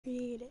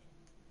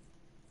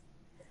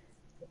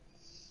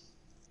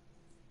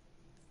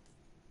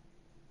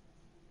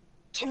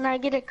Can I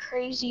get a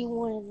crazy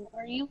win?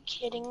 Are you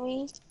kidding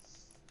me?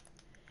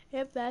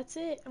 Yep, that's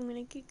it. I'm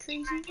gonna get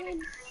crazy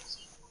win.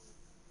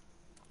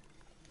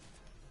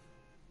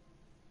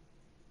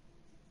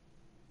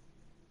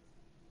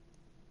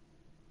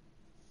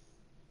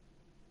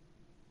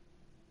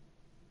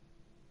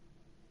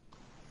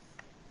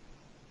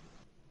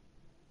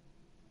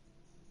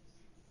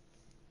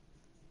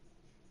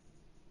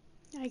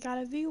 I got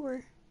a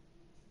viewer.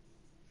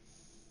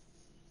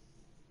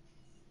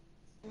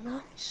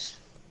 Nice.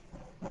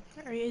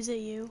 Or is it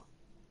you?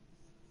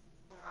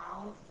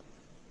 No.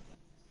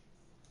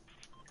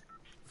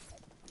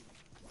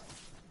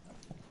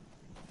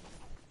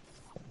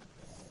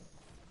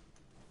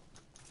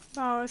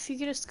 Oh, if you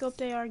get a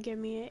scoped AR, give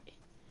me it.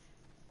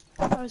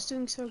 I was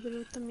doing so good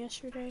with them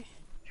yesterday.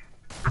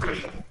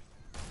 Yeah,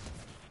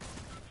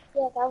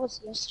 that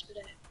was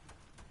yesterday.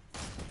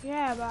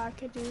 Yeah, but I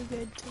could do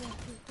good today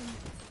with them.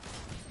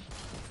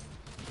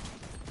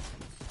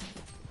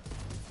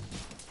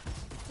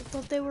 I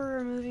thought they were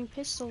removing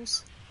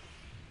pistols.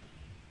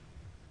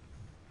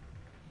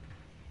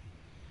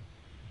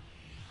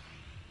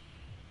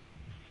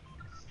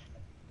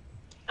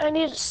 I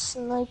need a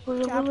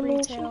sniper Drop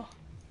elimination. retail.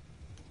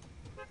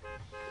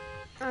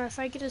 Or if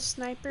I get a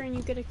sniper and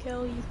you get a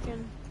kill, you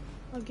can.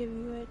 I'll give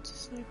you it to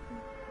sniper.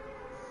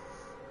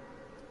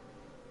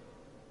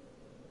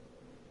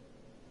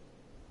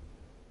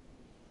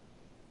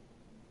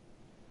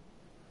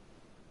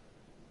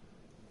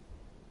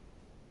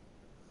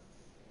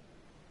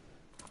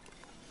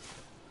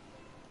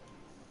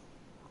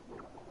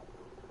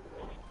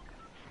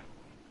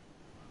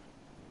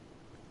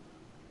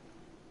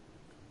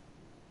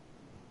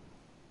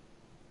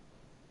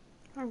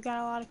 I've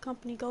got a lot of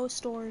company ghost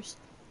stores.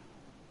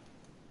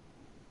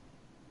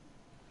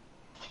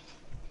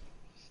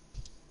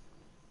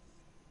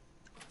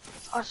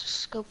 I was a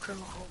scope from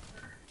home.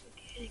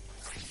 Okay.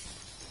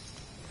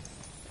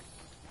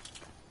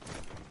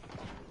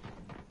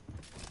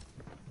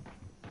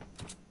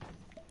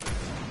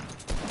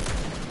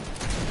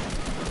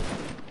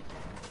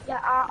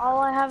 Yeah,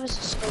 all I have is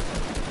a scope.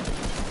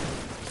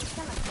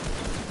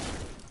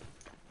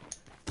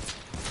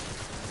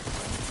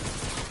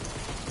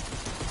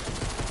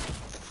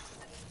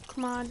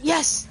 Come on.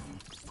 Yes!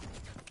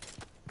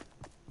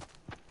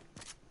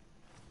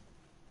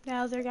 The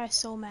other guy's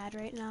so mad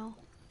right now.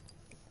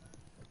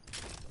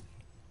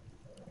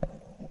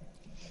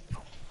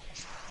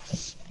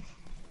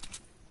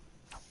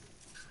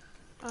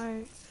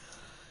 Alright.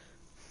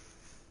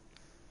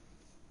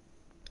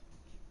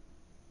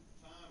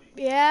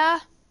 Yeah?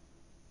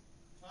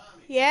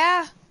 Tommy,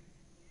 Yeah?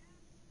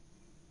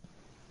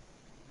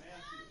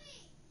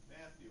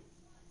 Matthew,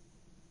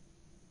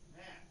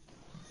 Matt,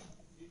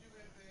 can you do me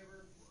a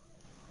favor?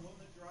 Go in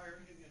the dryer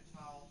and get me a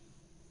towel.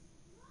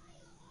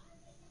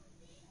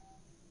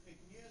 Hey,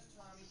 can you ask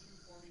Tommy to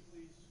for me,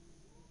 please?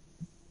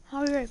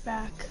 I'll be right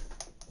back.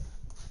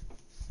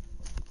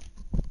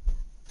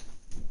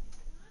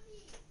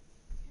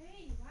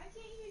 Hey, why can't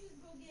you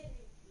just go get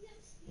it?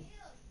 I'm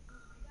scared. I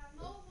got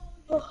no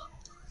phone. Ugh.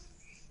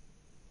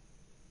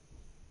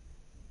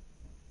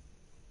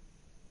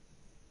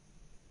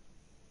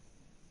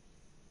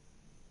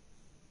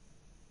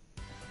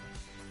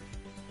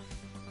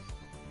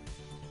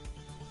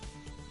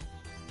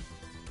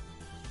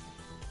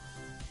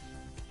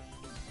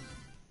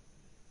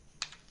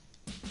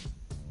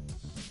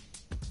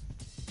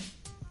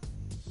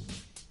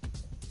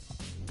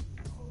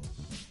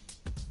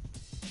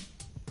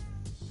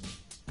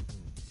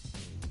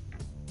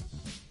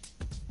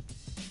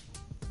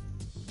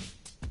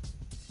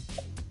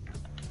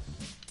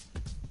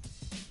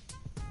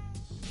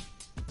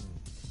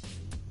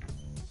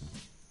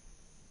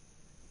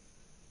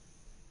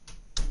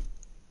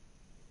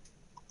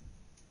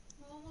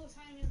 Almost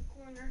hiding in the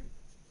corner.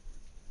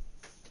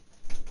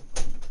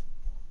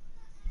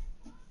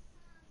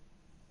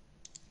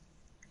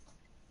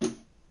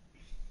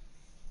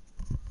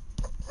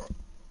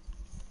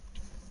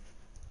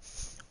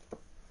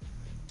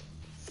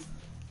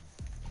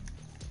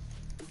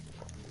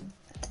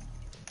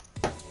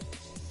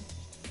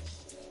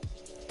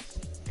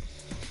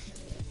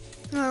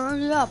 Alright,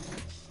 run it up.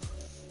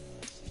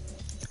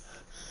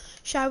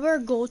 Should I wear a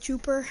gold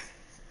trooper?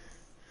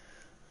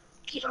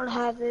 You don't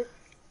have it.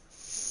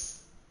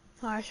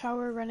 Alright, should I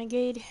wear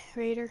renegade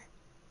raider?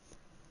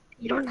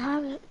 You don't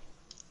have it.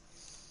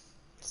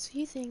 So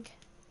you think?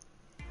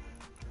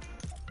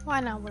 Why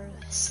not wear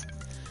this?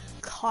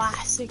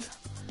 Classic.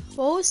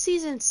 What was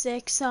season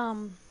 6?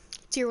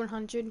 Tier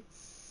 100.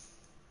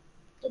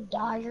 The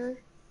dyer.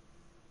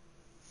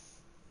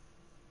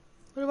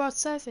 What about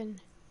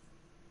 7?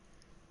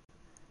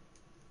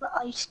 The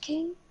Ice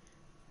King.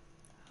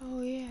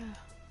 Oh yeah.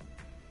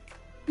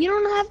 You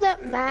don't have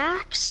that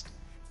maxed?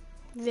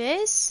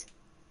 This?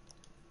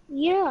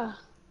 Yeah.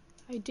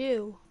 I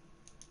do.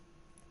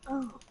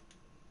 Oh.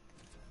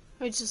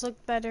 It just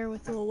looked better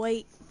with the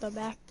white, the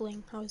back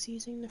bling. I was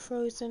using the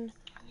frozen.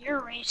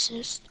 You're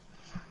racist.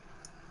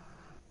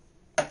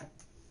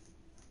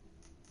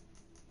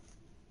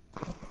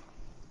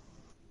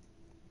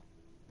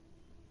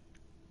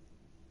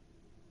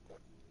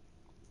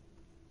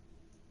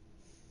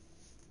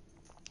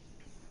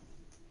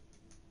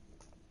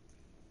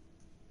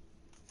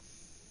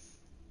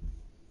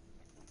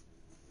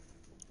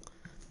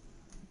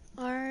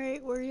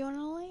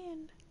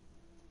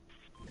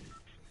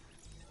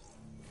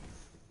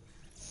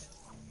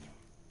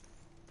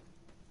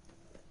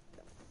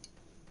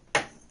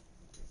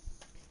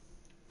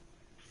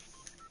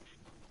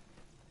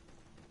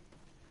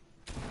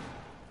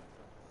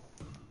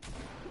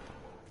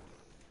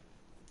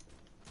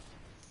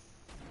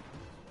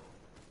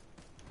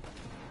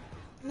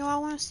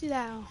 let's do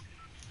that one.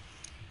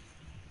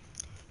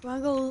 You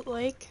wanna go loot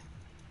lake?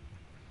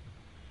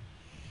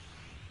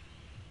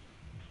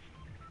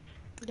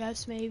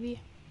 Yes,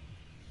 maybe.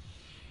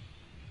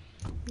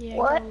 Yeah,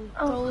 What?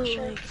 go Oh, loot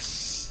sure. lake.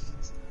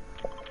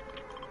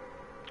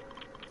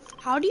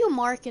 How do you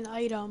mark an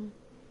item?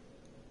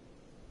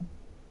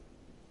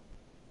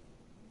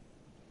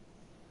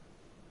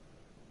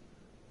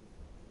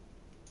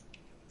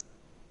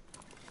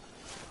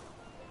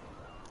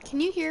 Can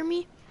you hear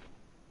me?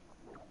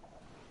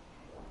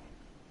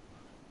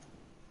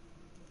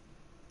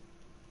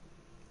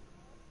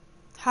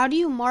 How do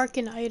you mark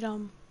an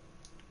item?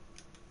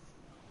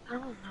 I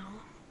don't know.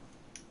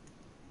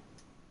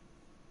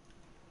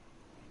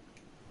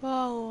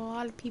 Oh, a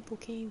lot of people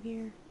came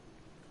here.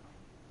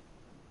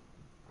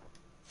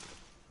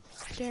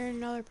 There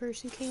another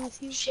person came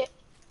with you? Shit.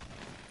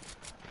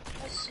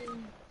 Let's see.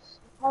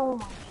 Oh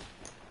my.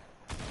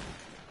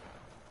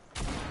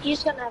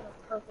 He's gonna have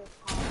a purple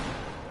pop.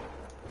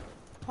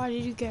 Why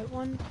did you get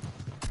one?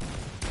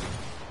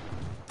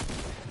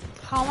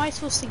 How am I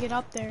supposed to get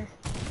up there?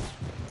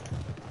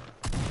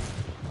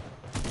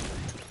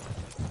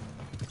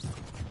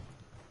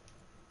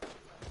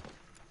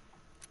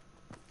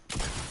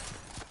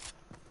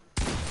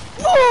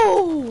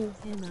 Whoa!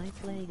 And I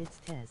played its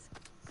test.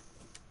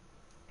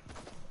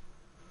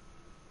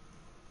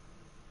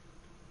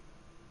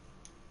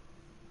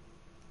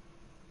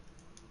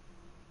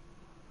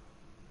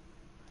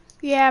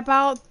 Yeah,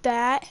 about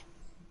that.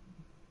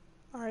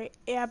 Alright,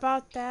 yeah,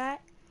 about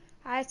that.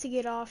 I have to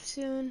get off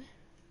soon,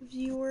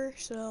 viewer,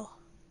 so.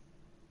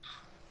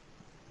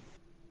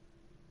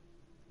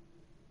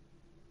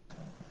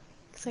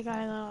 Cause I got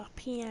a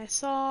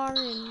PSR,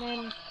 and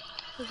then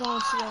we're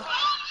going to the.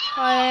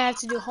 I have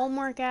to do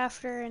homework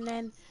after, and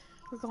then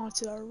we're going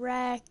to the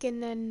rec,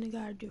 and then we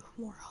gotta do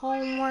more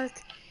homework,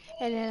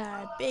 and then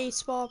I have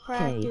baseball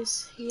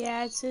practice.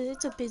 Yeah, it's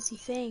a busy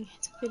thing.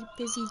 It's a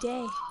busy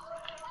day.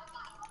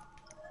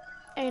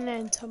 And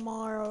then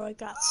tomorrow I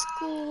got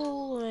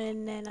school,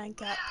 and then I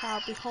got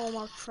probably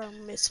homework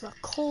from Miss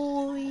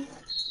McCoy.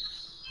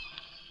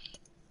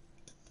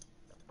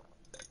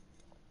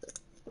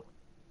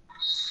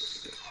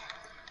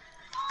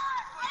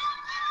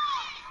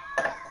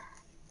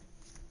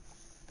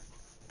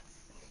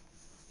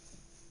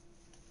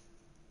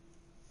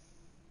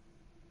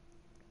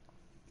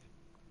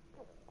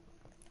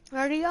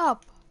 Already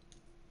up.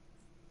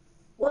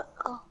 What?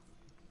 Oh.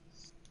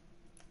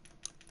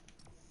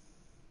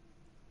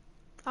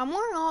 I'm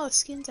wearing all the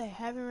skins I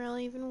haven't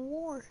really even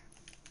wore.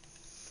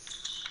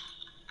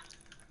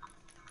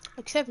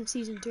 Except in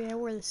Season 3, I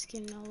wore the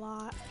skin a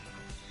lot.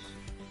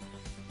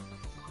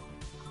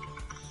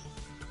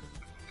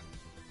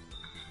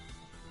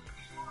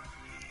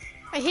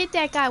 I hit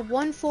that guy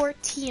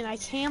 114. I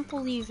can't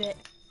believe it.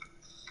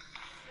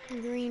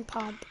 Green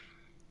pump.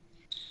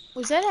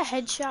 Was that a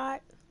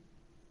headshot?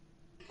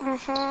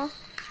 Mm-hmm.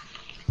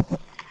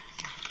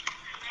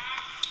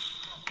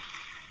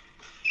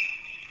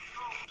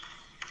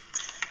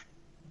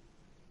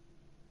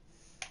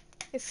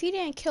 If he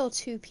didn't kill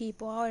 2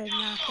 people, I would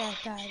have knocked that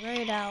guy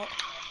right out.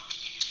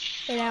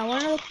 And now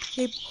one of the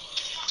people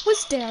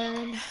was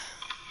Darren.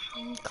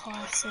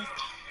 Classic.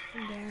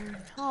 Darren.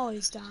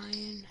 Always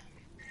dying.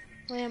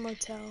 Lamb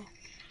Motel.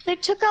 They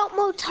took out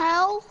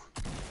Motel?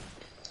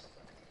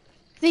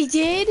 They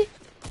did?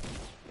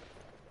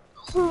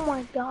 Oh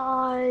my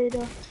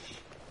god.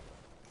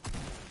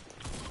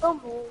 Go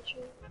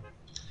mansion.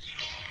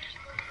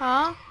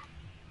 Huh?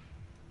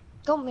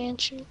 Go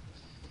mansion.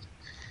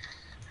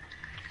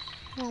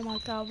 Oh my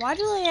god. Why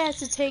do they have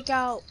to take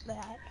out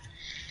that?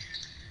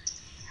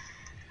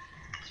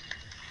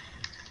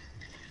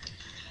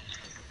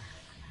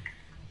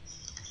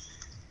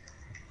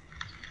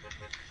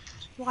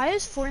 Why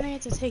does Fortnite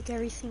have to take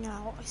everything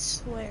out? I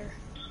swear.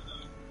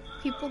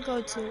 People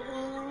go to,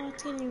 oh,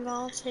 it's getting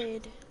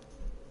vaulted.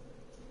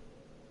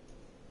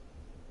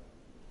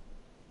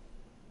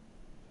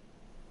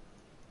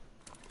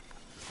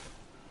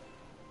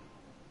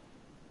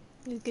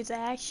 It's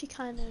actually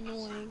kind of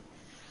annoying.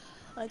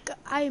 Like,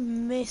 I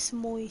miss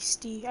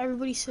Moisty.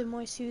 Everybody said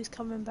Moisty was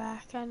coming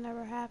back. That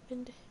never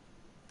happened.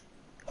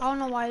 I don't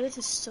know why this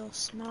is still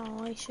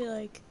small. I should,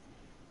 like,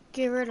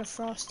 get rid of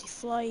Frosty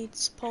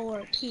Flights,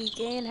 Polar Peak,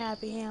 and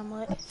Happy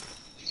Hamlet.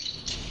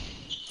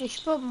 They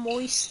should put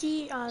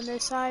Moisty on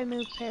this side,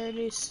 move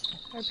Paradise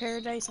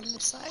on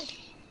this side.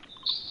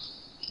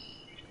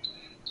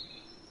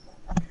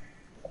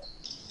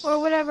 Or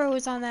whatever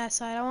was on that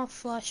side. I want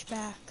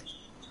Flashback.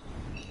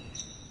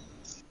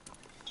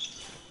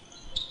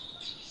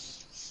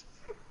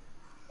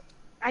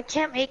 I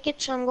can't make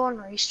it, so I'm going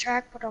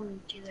racetrack, but I'll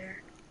meet you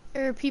there.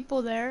 There are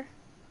people there.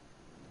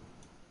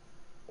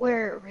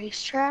 Where,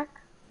 racetrack?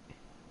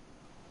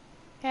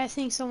 Yeah, I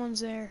think someone's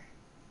there.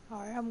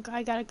 Alright,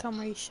 I gotta come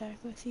racetrack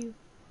with you.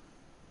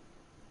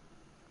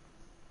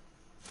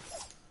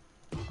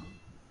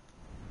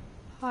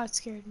 Oh, it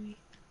scared me.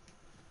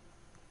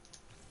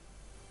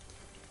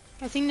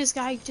 I think this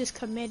guy just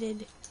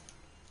committed.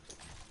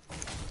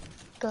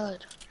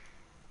 Good.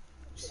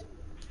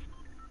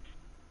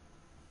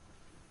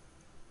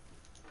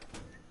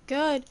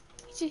 good.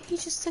 He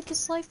just took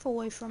his life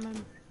away from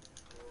him.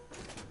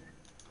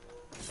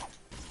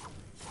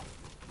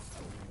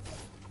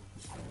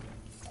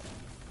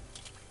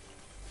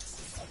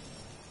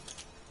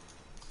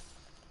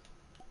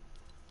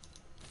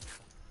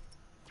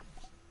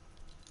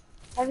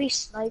 Heavy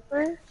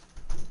sniper?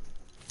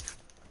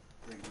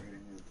 Thank you for getting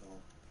me the call.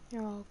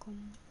 You're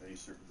welcome. Any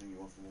certain thing you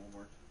want from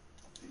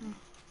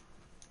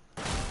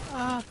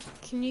Walmart?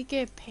 Can you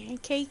get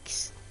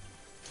pancakes?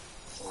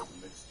 Oh,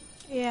 the mixed.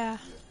 Yeah.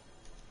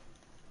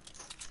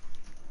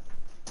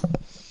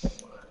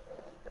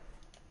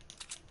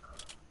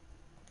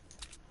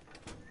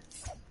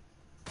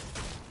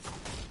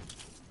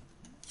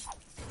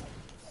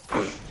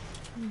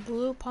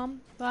 Blue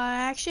pump. I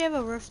actually have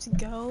a roof to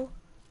go.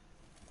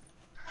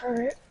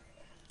 Alright.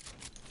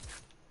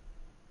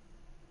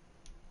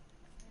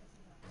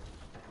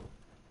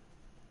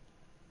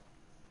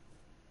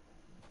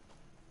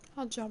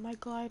 I'll drop my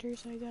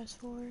gliders, I guess,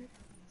 for it.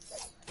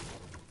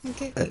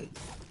 Okay.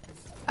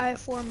 I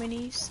have 4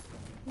 minis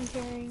I'm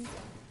carrying.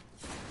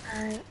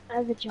 Alright, I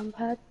have a jump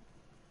pad.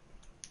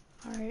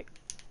 Alright.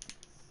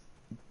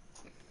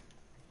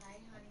 Hi,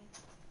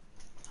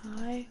 honey.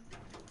 Hi.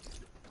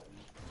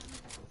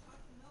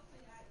 Talk to milk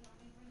for that. You want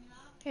me to bring it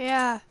up?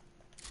 Yeah.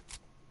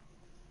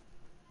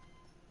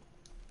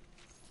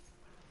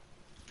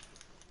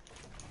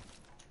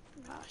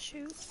 Ah,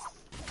 shoot.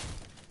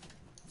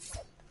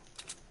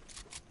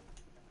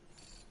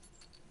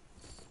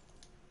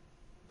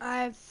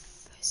 I have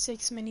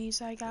 6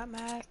 minis. I got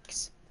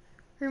max.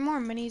 3 more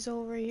minis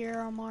over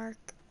here. I'll mark.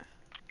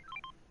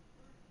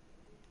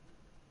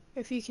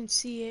 If you can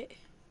see it.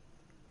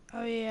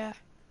 Oh yeah.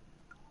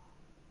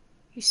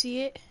 You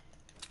see it?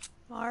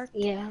 Mark.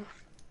 Yeah.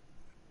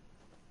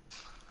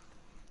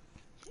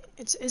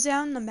 Is it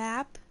on the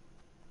map?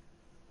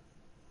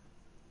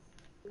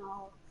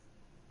 No.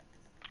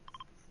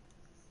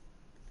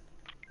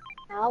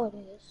 Now it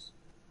is.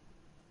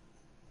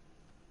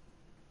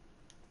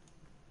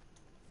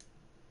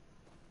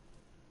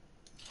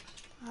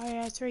 Oh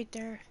yeah, it's right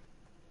there.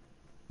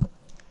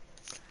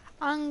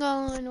 I'm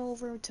going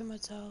over to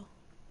Mattel.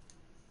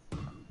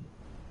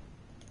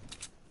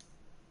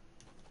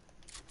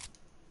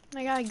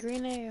 I got a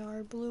green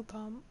AR, blue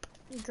pump,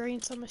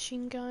 green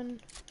submachine gun,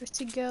 ready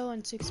to go,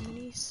 and 6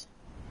 minis.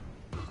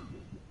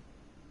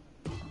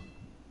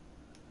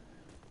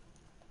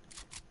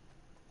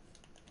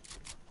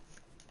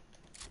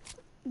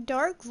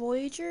 Dark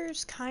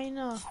Voyager's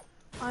kinda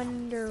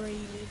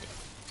underrated.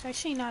 It's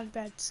actually not a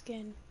bad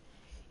skin.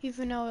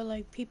 Even though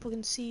like people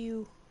can see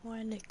you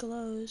when it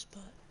glows,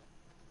 but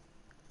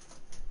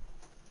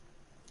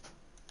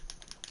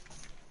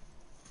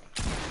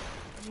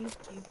thank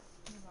you.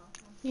 You're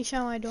welcome. You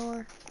shut my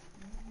door.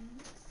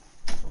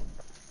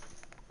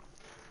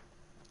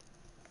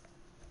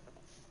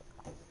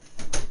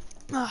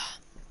 Ah,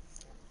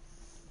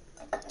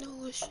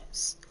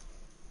 delicious.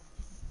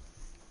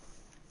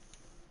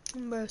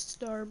 But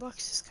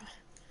Starbucks is kind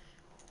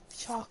of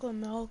chocolate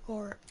milk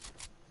or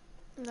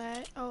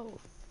that. Oh,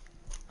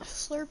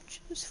 slurp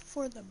juice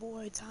for the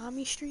boy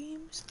Tommy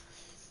streams.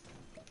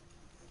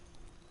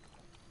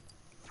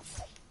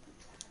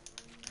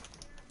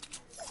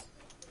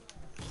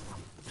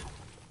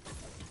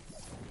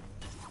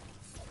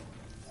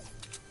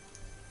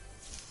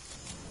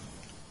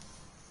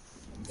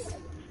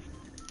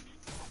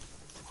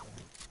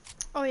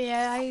 Oh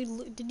yeah,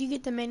 did you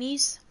get the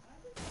minis?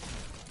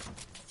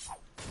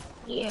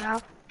 Yeah.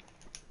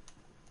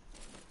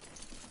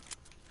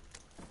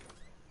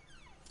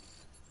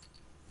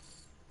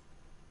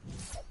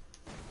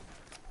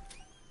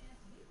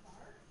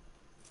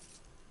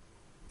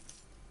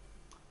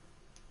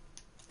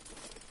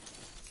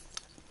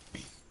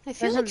 I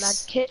feel There's a like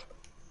med kit.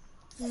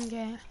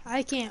 okay,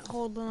 I can't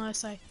hold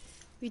unless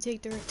we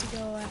take the rift to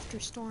go after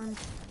storm.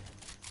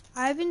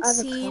 I haven't I have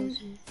a seen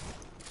cozy.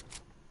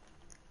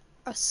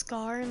 a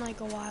scar in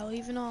like a while,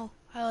 even though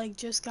I like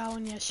just got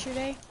one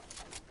yesterday.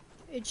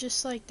 It's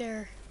just like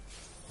there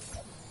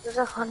There's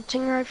a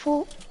hunting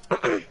rifle.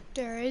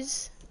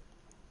 is,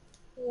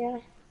 Yeah.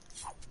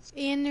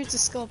 and there's a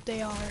scope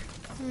AR.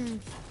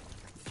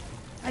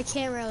 I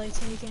can't really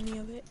take any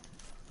of it.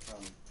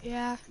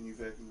 Yeah, Can you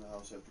vacuum the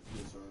house after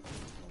PSR?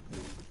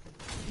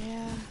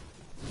 yeah.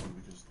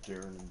 Because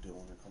Darren and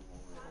Dylan are coming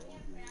over. I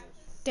want to do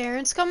this.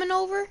 Darren's coming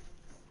over.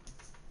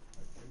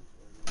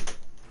 I think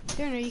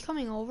so. Darren, are you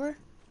coming over?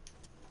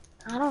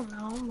 I don't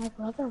know. My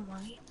brother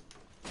might.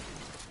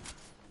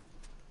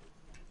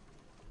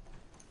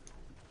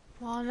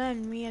 Well, and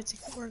then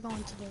we're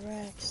going to the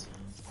Rex.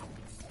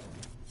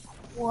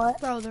 What?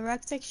 Bro, the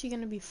Rex actually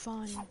gonna be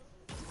fun.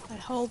 I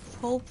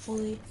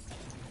hopefully.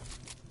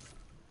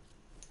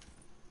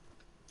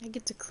 I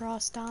get to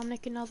cross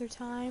Dominic another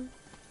time.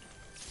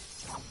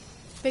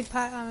 Big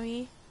pot on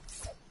me.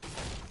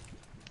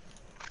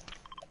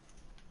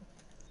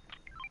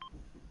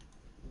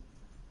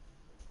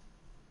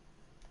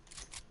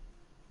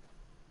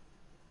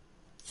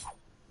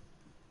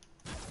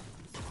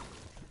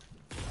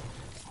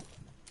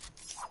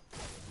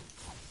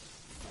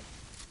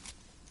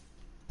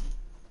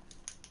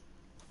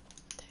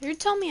 You're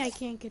telling me I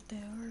can't get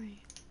there, alright.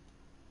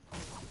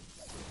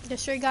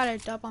 Just sure got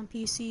it up on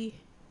PC.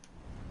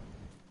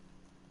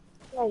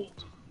 Right.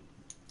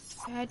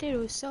 Yeah, I did, it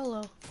was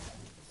solo.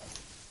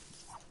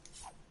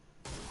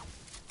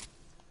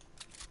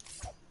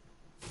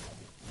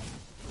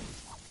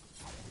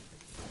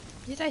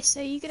 Did I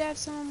say you could have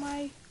some of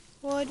my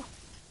wood?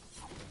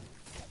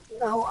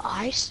 No,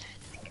 I said.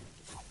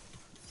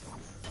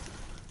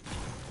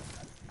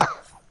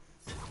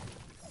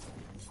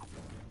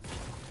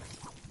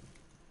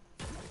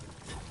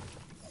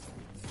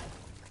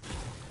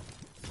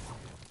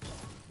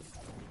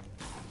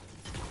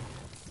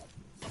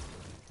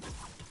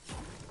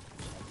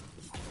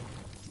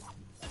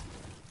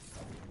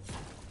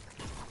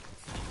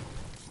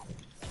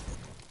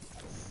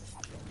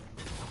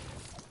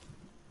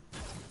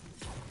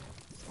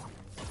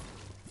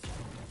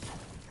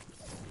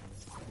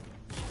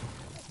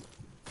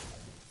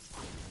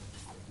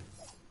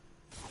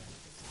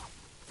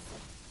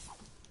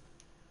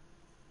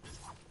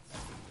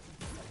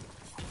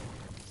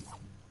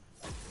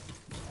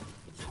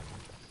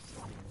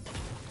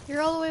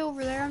 You're all the way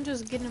over there, I'm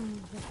just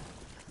getting...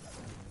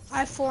 I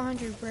have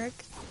 400 brick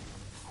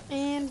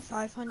and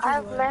 500 I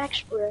have wood.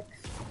 max brick.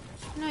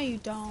 No, you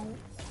don't.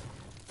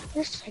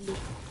 Yes, I do.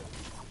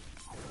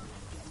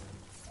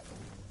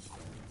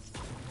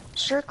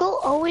 Circle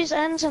always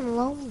ends in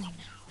lonely now.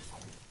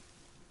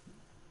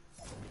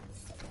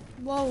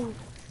 Whoa.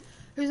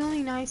 There's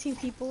only 19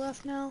 people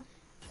left now.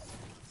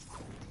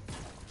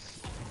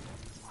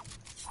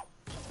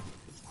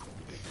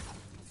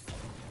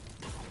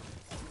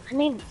 I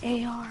need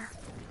an AR.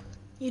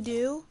 You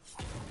do?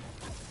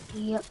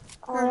 Yep.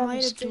 There All might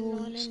is have been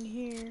one tools. in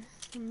here.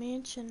 A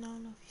mansion, I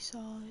don't know if you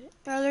saw it.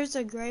 Oh, there's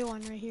a gray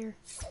one right here.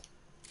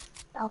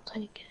 I'll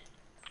take it.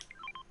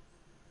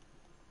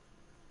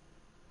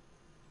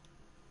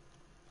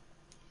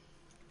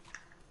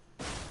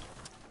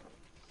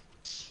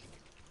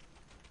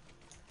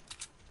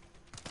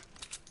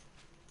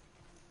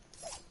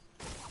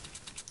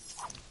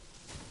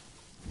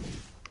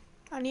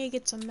 I need to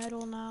get some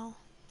metal now.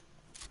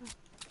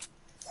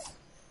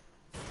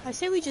 I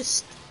say we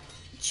just...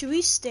 Should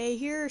we stay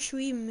here or should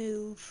we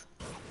move?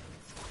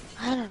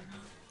 I don't know.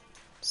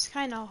 It's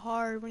kind of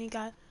hard when you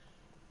got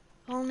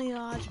only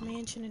lodge,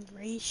 mansion, and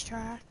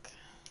racetrack.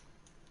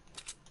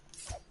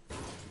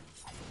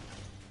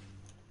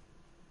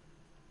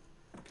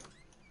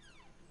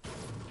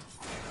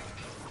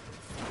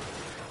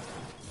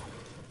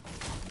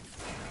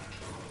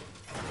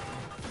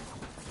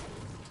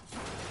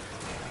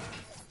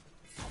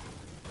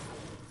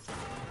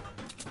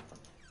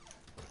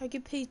 I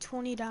could pay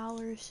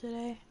 $20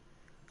 today.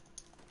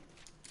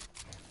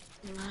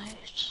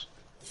 Nice.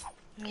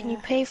 Yeah. Can you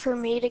pay for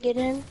me to get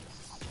in?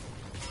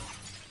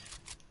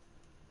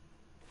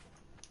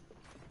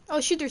 Oh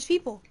shoot, there's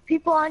people.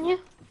 People on you?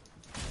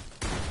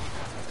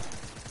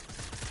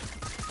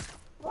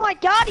 Oh my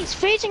god, he's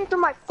phasing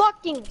through my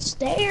fucking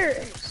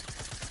stairs.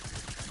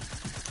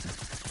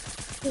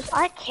 Cause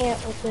I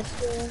can't with this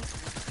dude.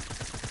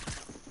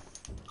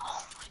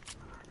 Oh my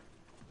god.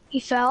 He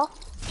fell.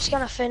 He's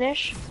gonna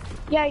finish.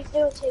 Yeah, he's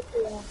doing take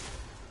 3 off.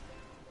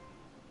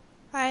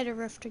 I had a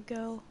rift to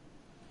go.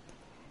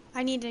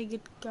 I need to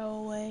go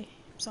away.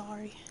 I'm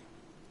sorry.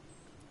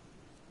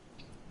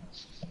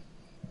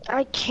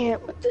 I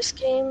can't with this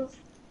game.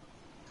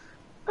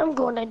 I'm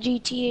going to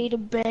GTA to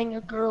bang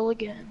a girl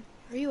again.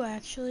 Are you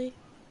actually?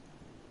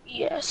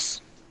 Yes.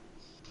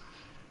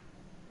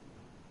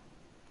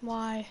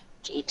 Why?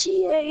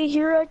 GTA,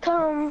 here I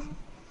come.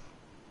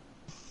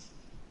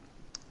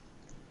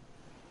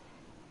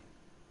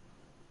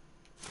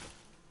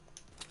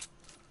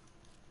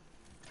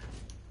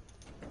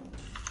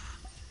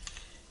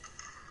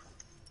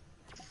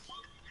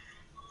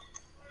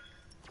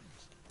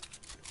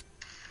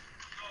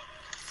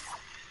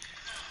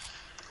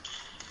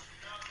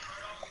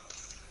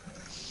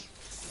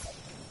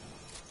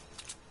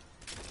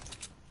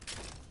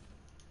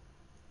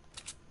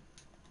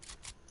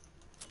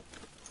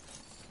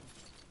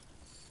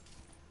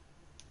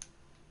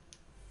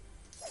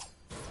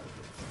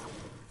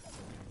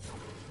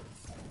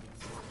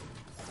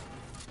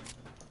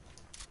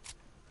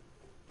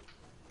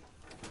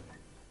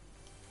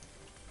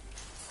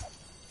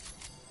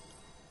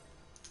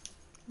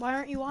 Why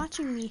aren't you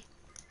watching me?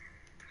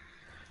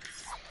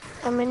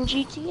 I'm in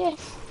GTA.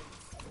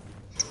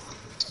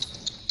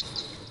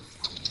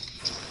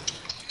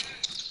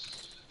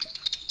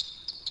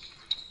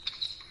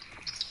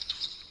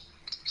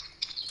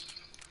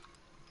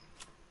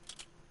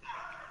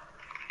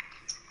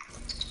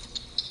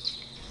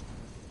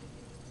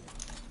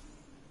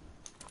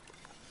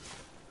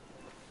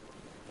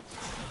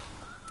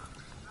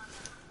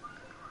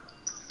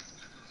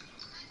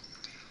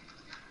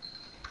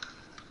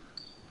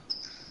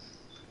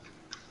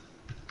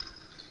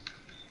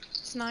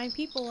 It's 9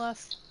 people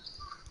left.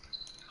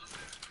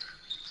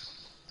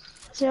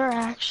 Is there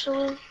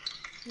actually?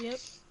 Yep.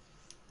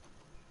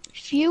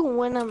 If you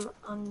win,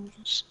 I'm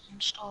just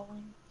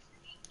installing.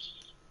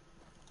 Is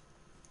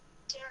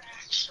there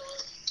actually?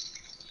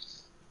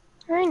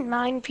 There ain't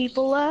 9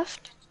 people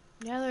left.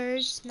 Yeah, there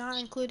is, not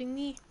including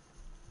me.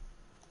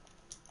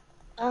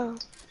 Oh.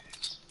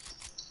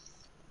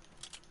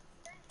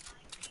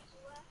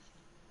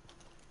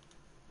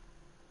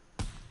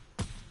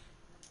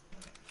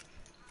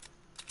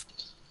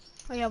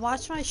 Oh yeah,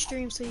 watch my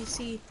stream so you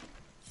see.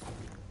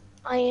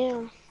 I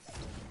am.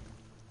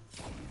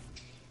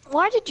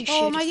 Why did you Oh,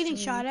 shoot am I it getting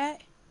for shot me?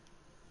 at?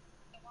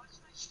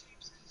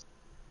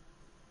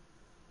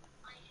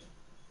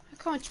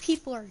 Look how much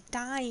people are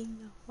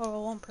dying.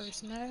 Oh, one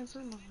person, never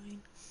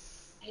mind.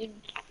 Dude,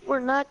 we're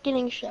not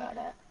getting shot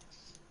at.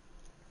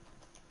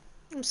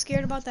 I'm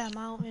scared about that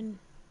mountain.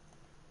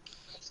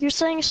 You're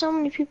saying so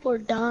many people are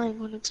dying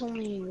when it's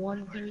only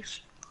one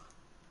person.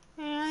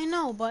 Yeah, I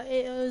know, but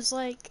it was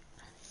like,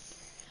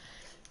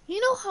 you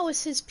know how it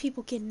says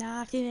people get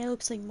knocked and it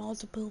looks like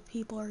multiple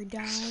people are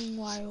dying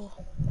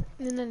while,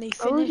 and then they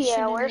Oh finish yeah,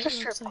 and then where's the it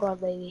strip looks like,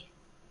 club, baby?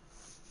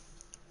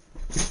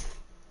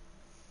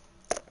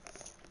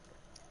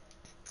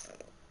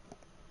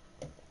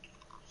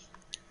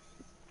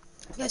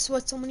 guess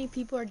what, so many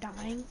people are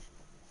dying.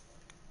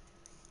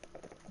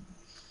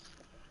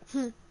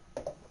 Hmm.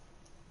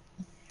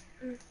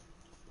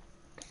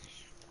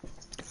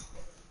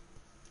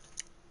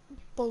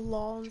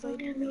 Balloons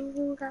invited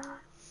me.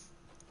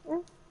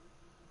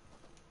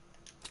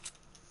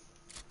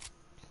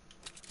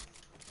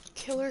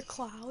 Killer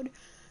Cloud.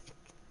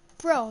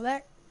 Bro,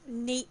 that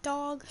Nate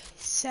Dogg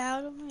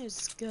sound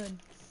is good.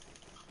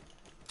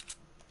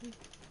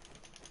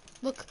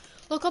 Look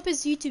up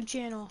his YouTube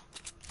channel.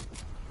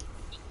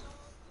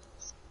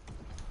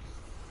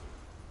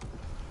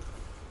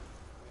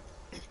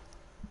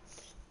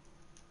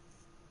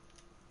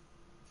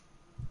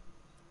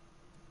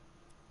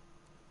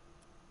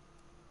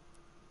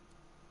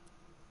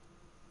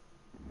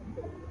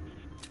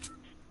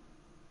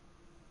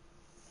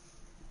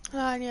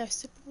 I need a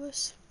sip of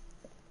this.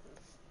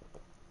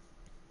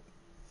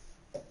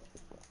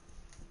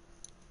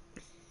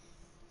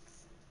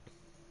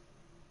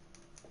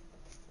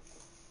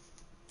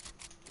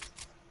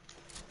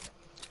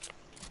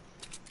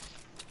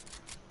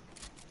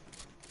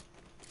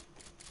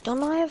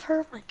 Don't I have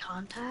her in my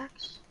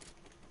contacts?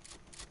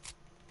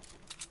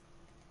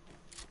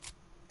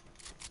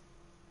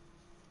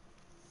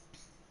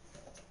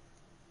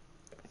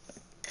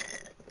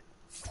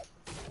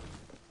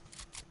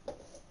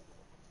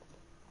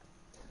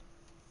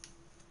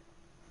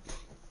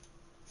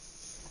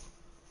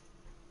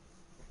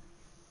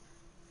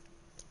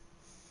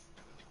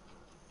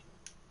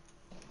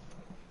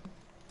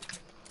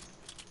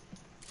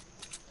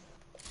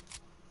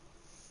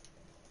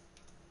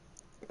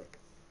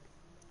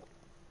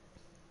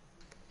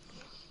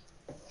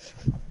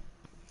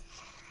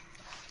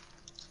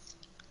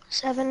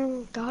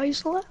 Seven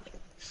guys left?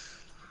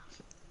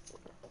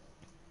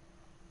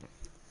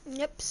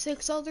 Yep,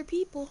 6 other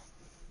people.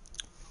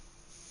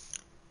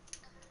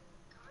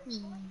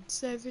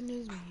 7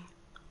 is me.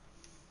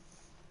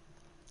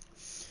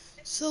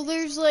 So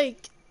there's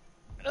like,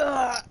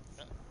 I'll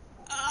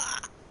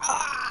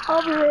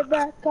be right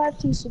back.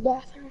 Gotta use the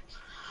bathroom.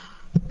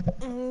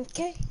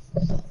 okay.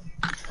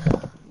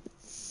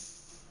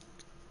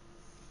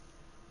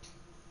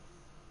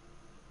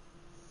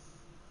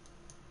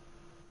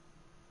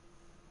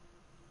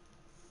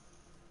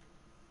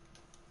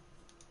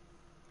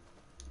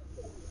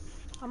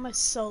 I'm a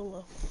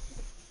solo.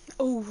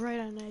 Oh, right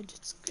on edge.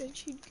 It's good.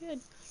 She's good.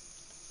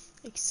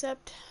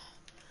 Except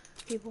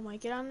people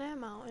might get on that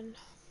mountain.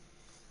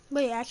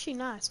 Wait, actually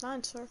not. It's not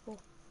in circle.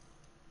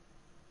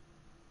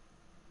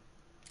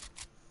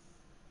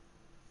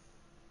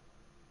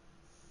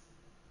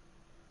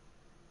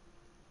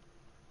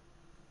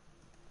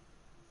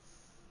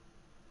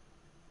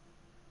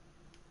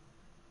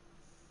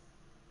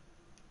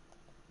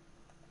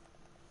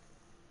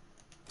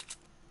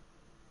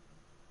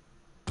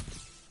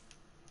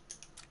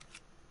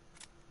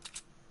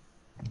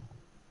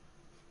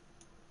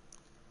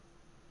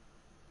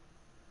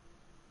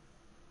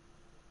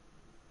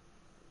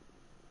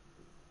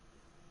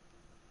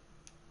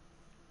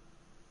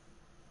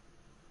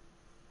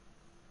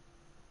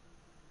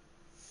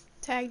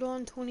 Tagged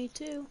on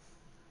 22.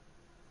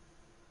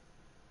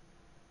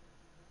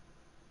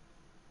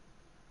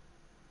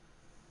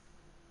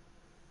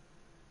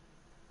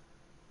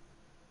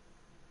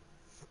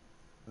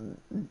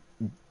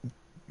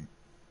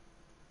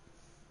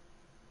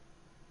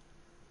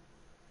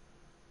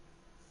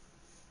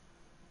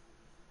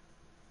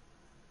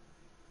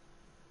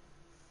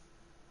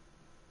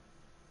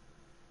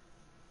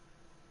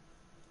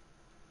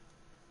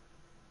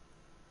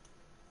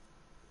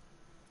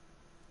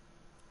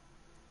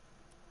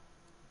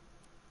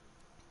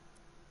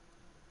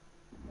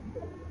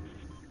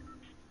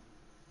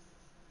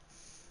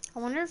 I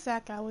wonder if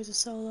that guy was a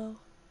solo.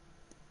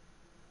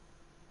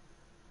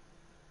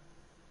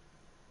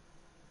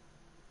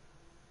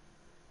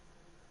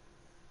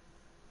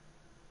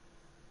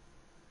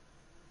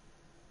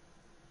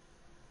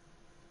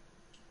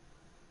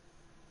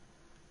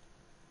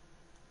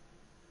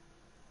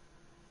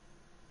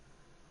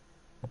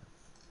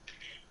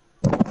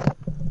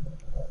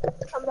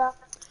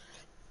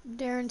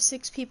 Darren,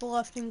 6 people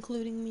left,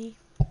 including me.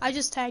 I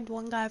just tagged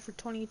one guy for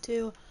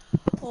 22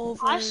 I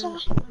over saw.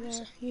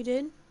 there. You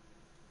did?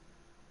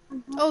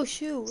 Mhm. Oh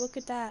shoot, look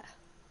at that.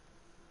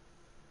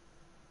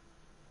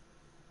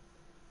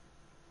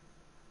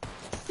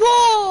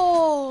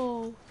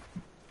 Whoa!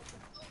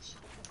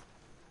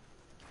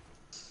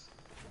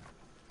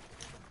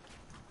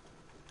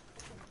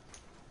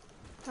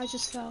 I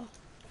just fell.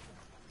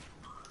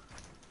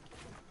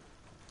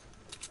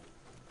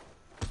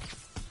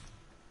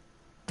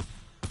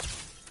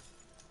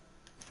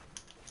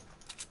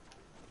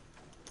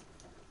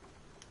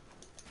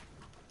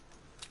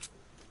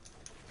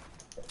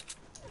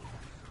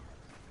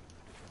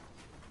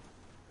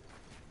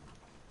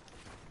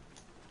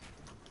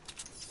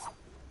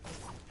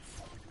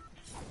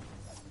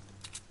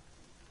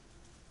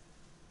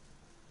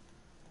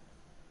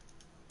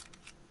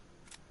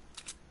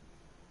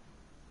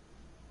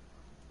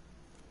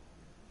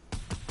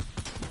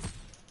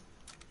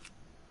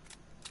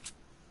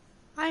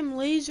 I'm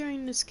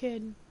lasering this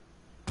kid.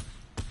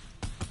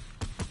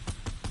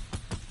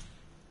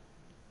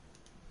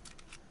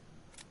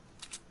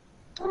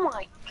 Oh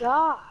my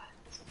god.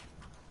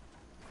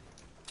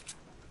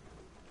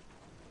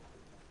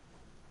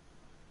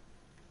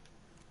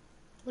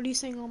 What are you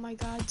saying, oh my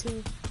god,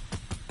 to?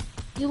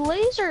 You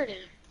lasered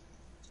him.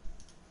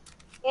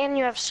 And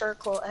you have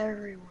circle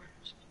everywhere.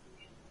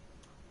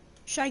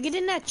 Should I get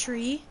in that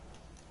tree?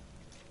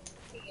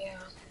 Yeah.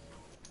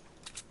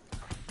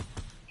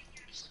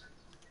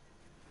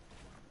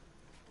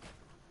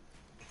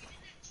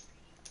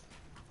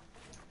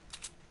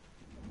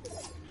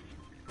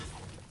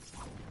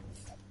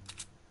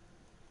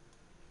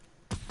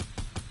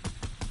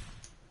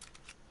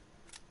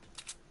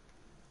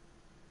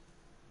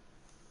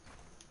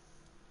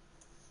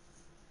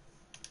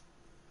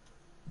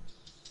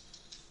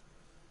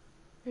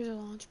 There's a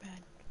launch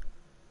pad.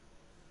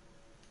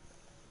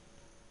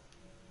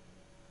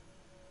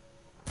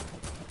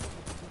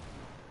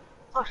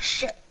 Oh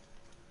shit.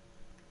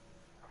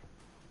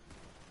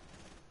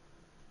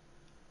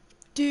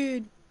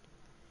 Dude,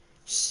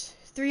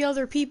 3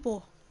 other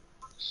people.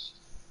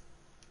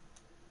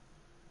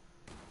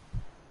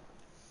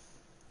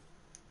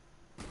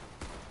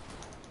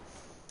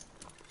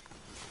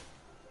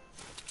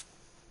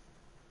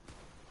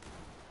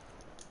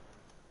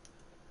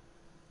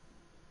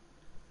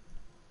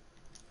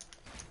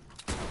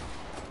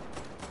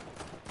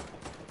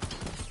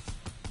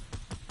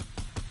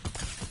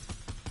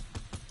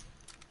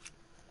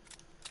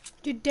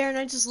 Dude, Darren,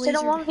 I just Is it a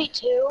lasered.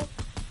 1v2?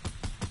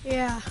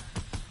 Yeah.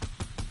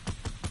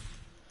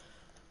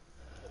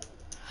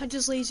 I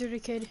just lasered a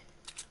kid.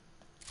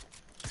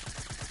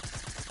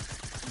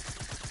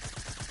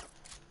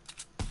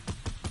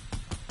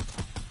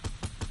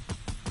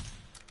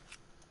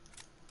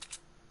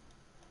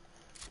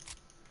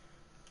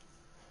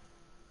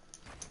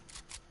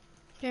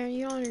 Darren,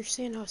 you don't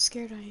understand how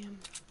scared I am.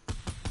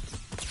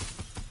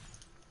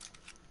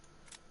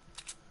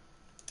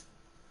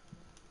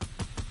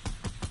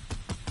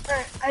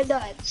 Alright, I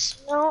died.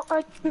 So now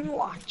I can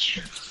watch.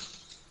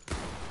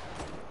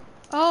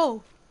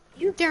 Oh!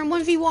 You. Darren,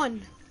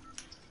 1v1.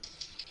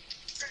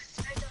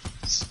 I died.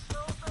 So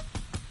now I can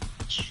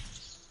watch.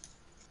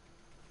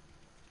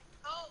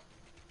 Oh,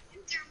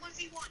 there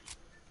 1v1.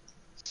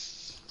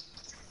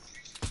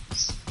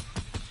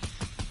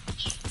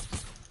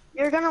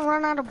 You're gonna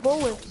run out of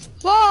bullets.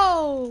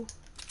 Whoa!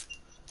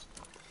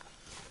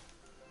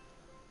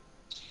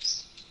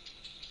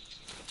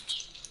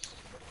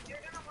 You're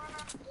gonna run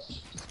out of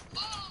bullets.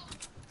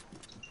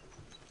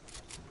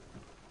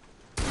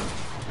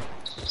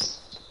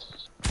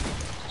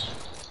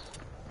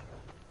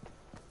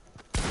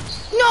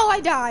 No,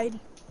 I died.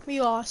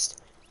 We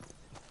lost.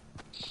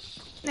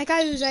 That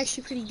guy was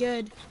actually pretty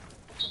good.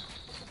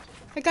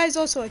 That guy's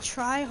also a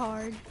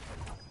tryhard.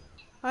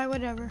 Alright,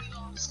 whatever.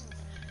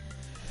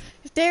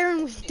 If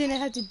Darren didn't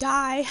have to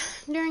die,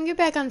 Darren, get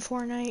back on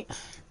Fortnite.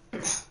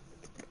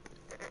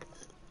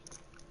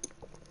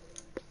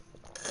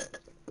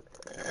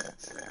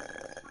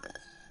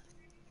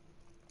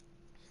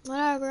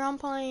 Whatever, I'm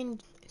playing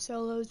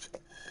solos.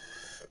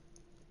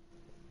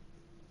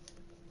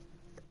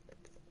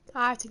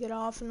 I have to get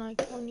off in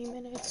like 20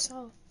 minutes,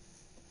 so.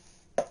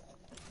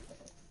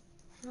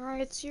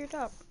 Alright, it's geared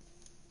up.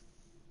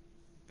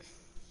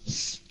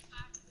 It's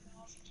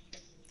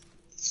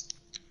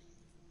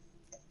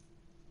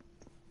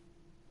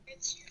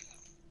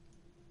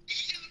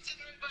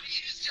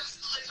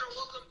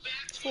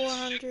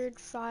 400,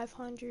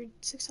 500,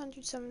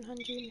 600,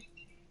 700,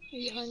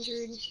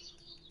 800,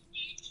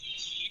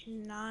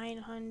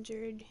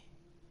 900,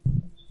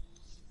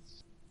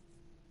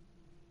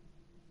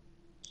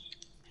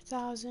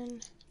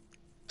 1,000,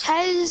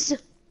 Tez.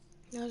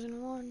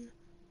 1,001,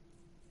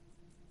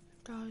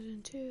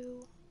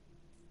 1,002,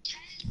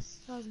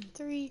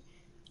 1,003,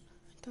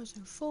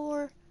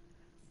 1,004,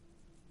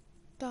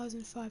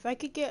 1,005. I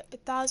could get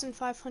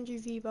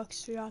 1,500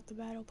 V-Bucks throughout the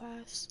battle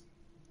pass.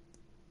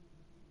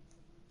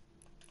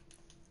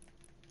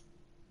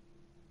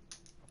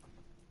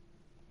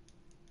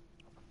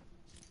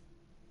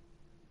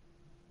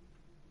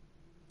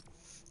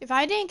 If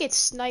I didn't get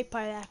sniped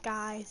by that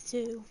guy,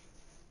 too.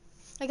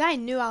 The guy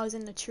knew I was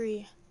in the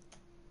tree.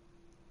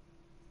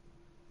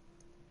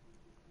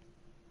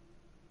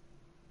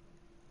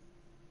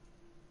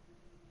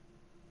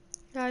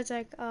 Guy's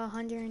like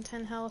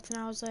 110 health, and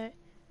I was at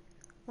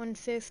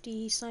 150.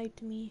 He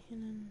sniped me,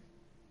 and then.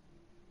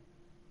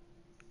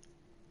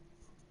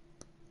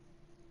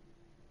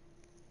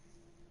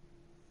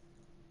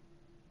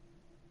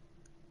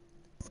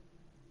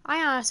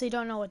 I honestly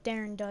don't know what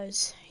Darren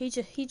does. He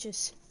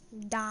just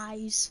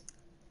dies.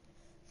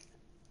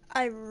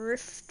 I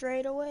riffed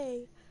right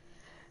away.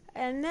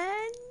 And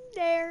then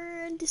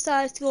Darren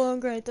decides to go on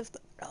Grand Theft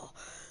Auto.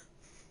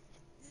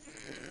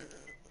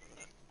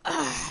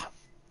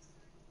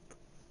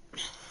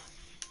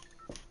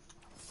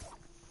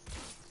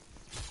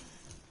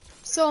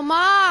 So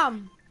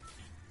Mom!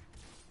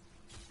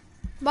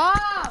 Mom!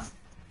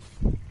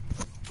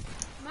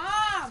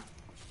 Mom!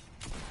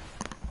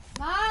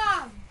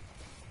 Mom!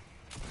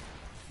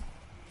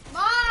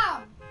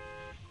 Mom!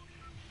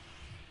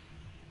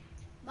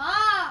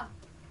 Mom!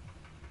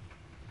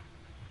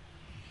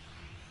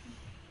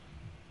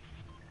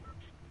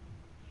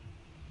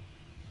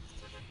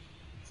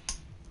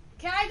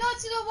 Can I go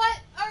to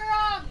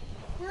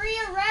the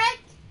Maria Red?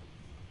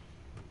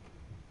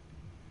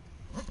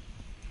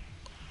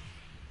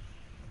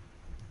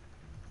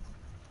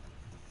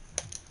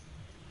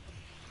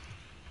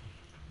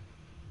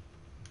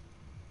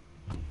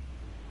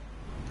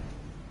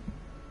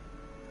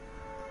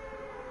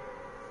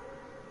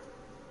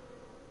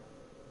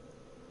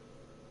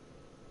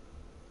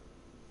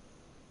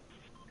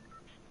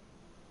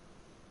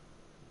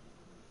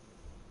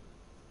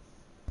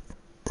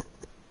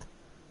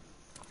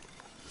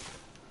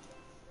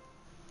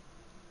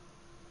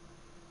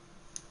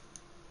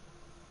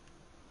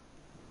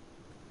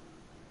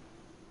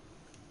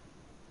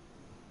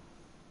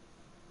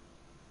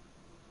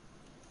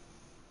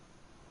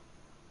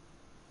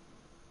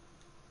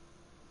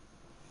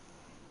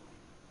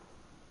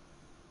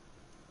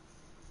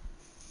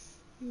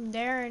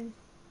 Darren.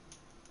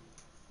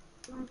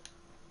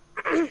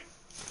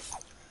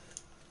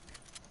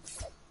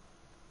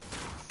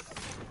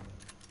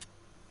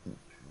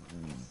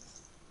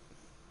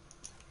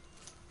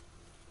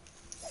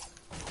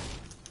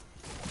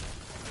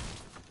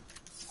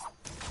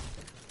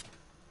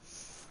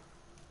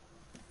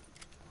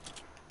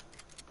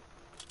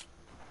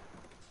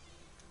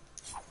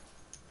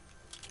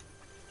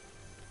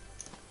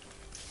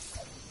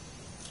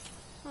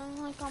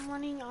 I'm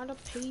running out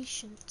of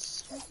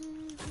patience.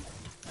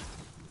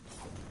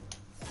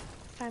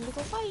 Time to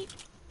go fight.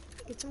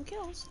 Get some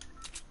kills.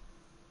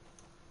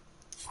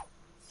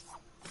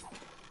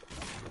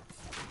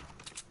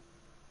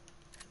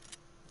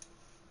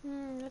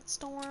 That's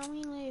the world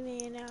we live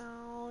in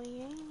now,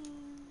 yeah.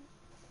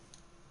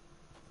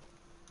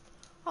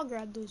 I'll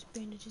grab those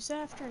bandages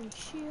after and a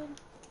shield.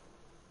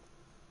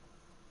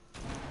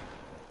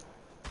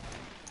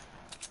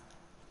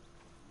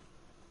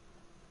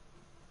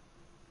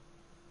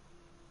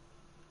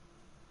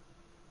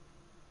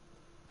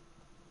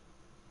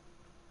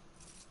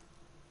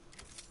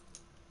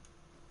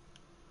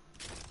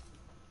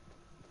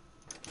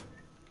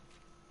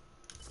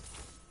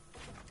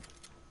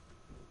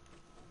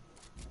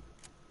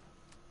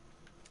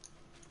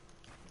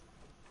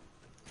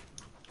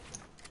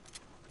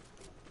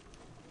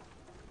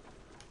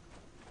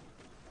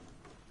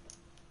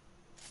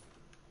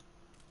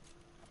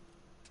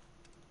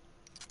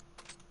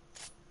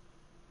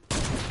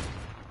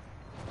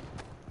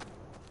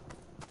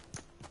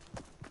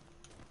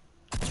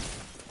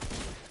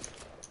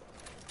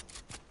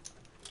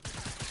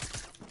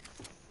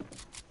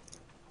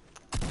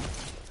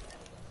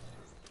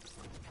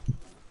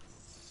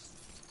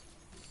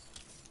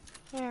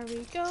 There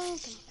we go.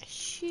 Get my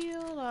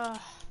shield.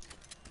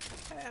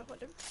 Whatever.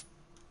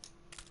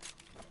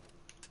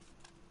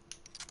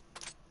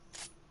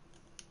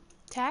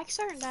 Attacks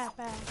aren't that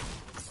bad.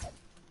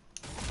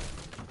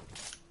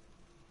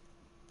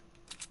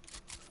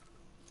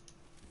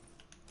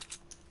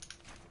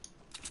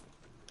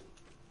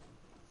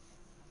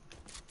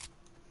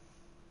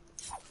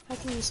 I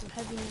can use some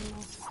heavy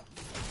ammo.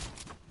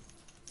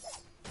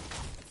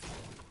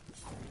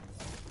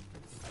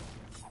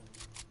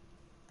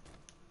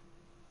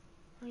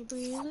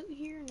 Anybody loot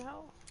here?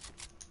 No.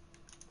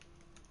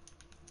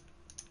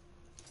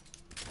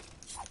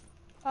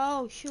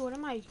 Oh shoot, what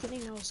am I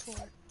getting those for?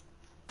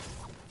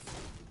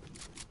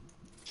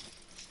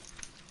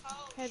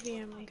 Heavy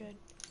ammo, good.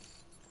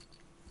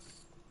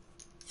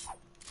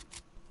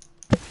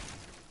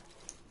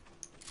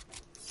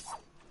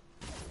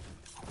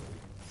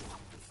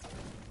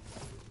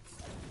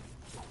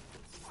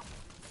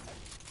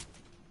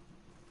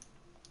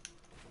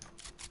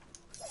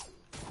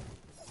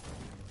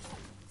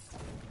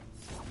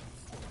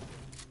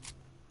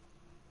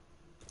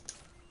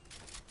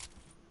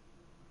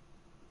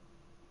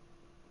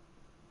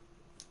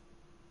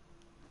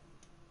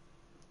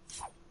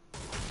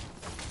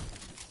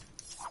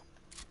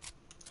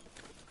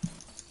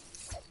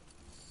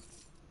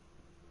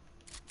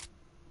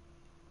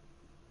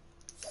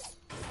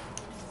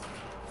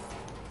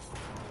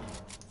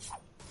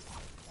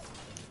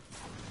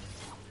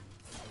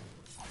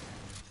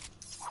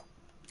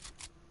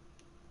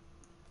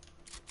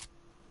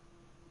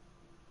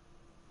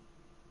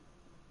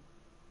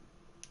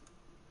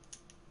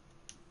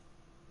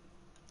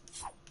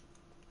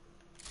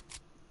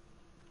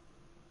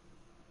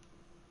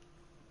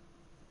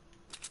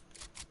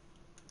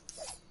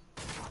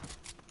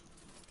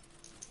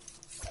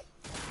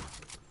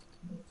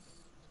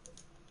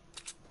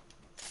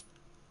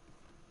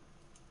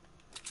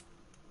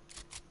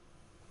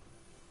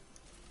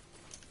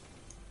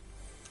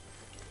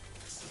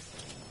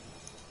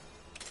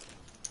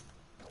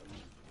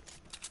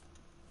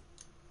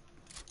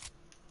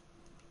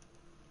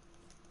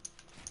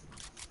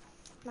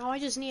 Now I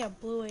just need a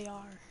blue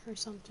AR or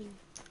something.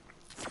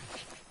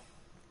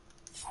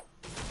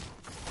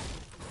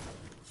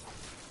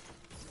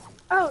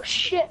 Oh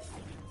shit.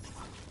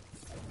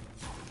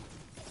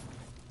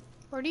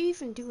 What are you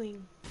even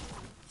doing?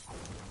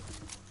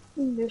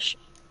 This.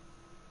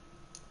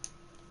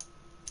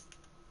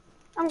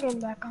 I'm getting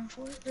back on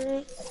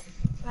Fortnite.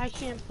 I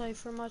can't play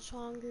for much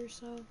longer,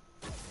 so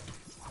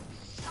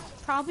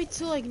probably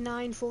till like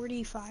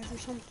 9:45 or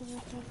something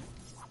like that.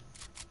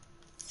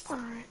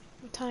 Alright.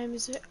 What time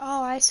is it?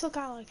 Oh, I still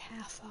got like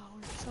half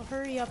hour, so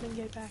hurry up and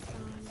get back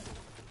on.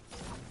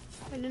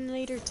 And then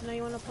later tonight,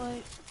 you wanna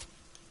play?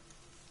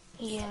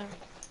 Yeah.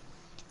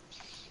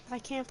 I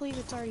can't believe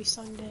it's already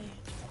Sunday.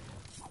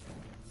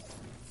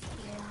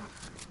 Yeah.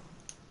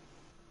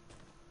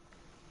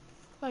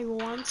 Like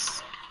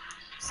once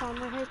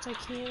summer hits, I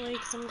can't wait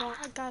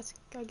because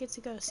I get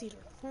to go to Cedar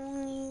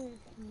Point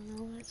and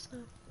all that stuff.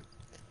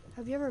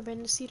 Have you ever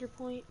been to Cedar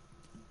Point?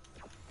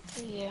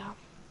 Yeah.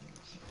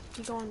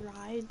 You go on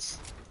rides?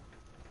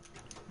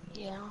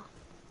 Yeah.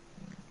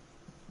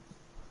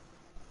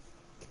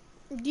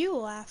 Do you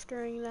laugh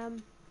during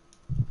them?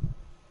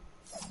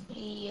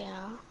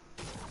 Yeah.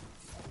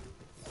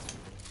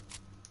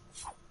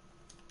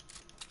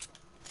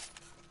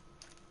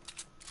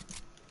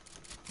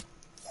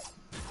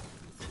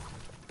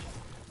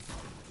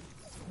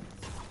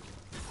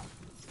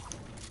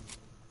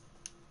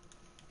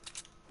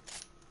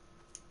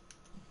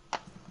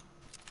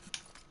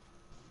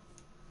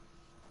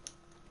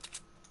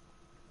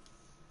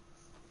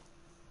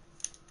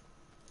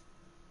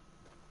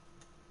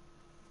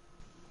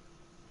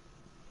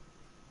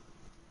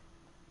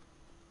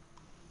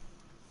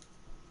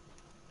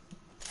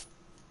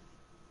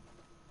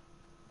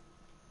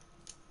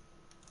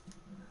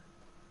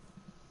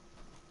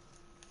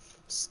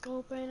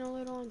 Scoping a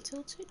little on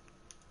Tilted.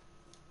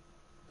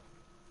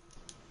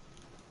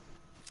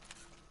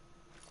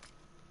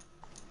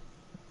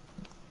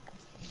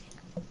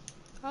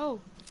 Oh.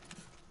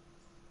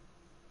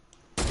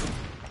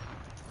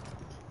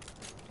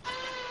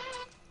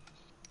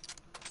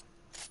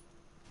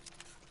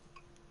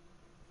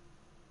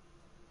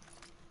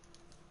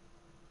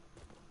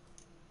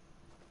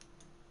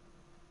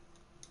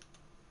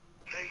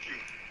 Thank you.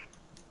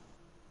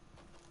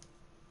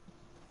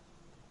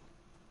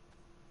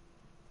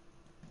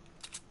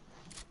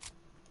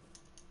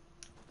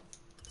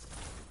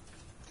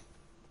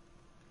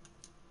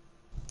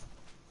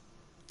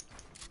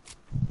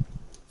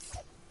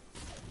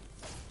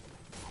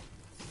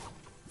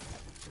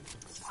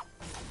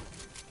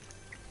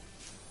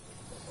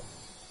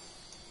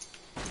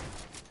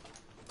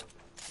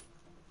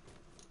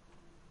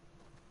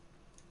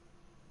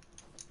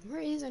 Where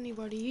is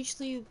anybody?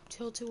 Usually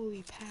Tilted will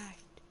be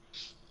packed.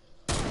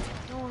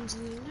 No one's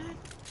in that.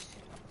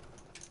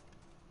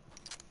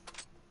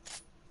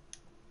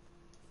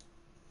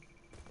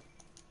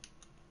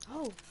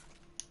 Oh.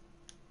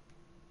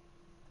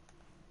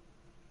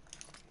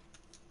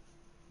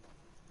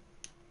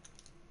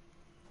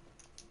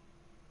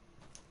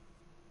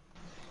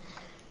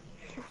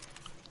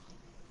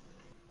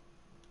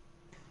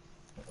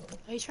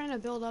 Are you trying to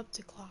build up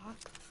the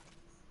clock?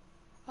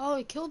 Oh,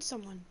 it killed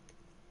someone.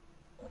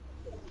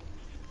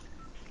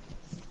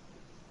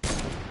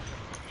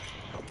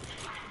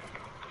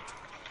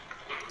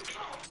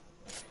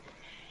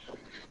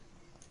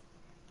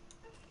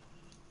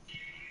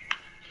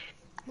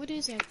 What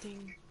is that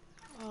thing?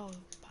 Oh,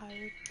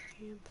 pirate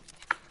camp.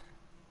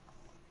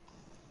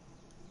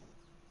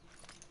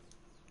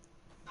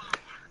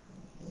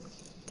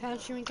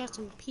 Actually, we got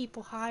some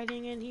people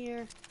hiding in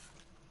here.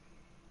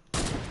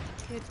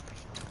 It's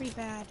pretty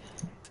bad.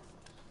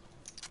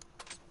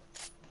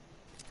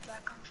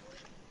 Back on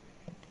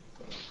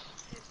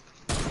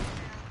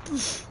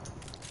Fortnite.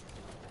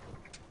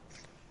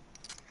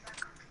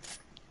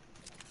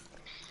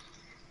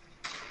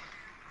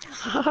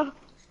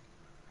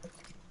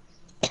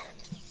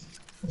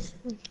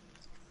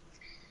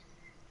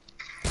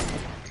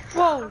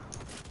 Whoa!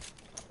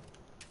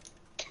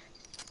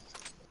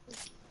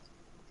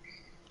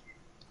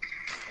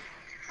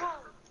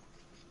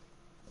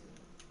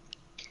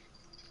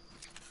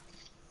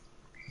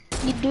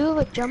 You do have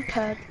a jump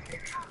pad.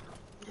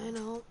 I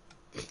know.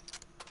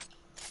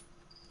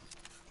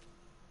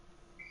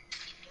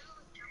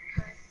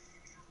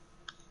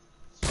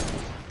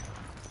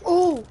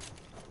 Oh!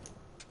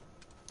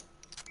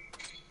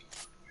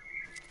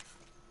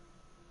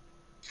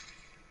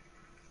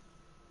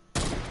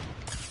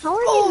 How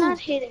are you not Oh!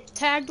 hitting?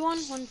 Tagged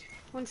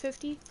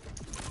 150.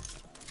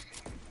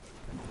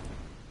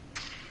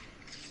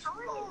 How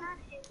are you not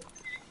hitting?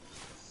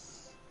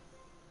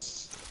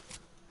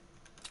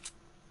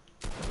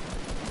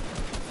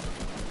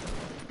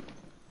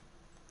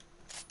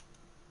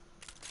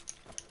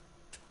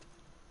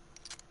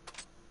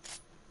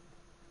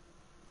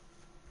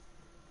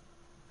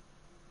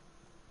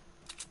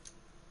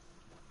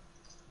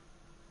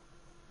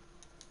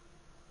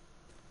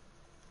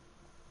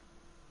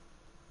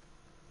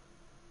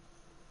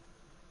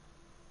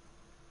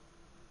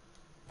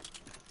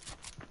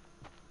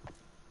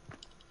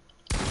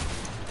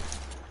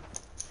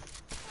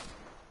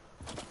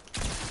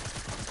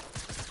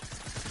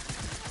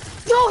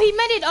 he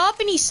meant it up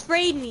and he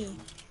sprayed me.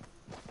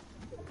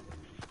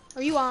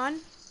 Are you on?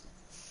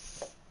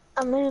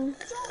 I'm in.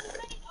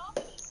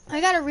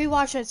 I gotta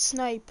rewatch that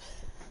snipe.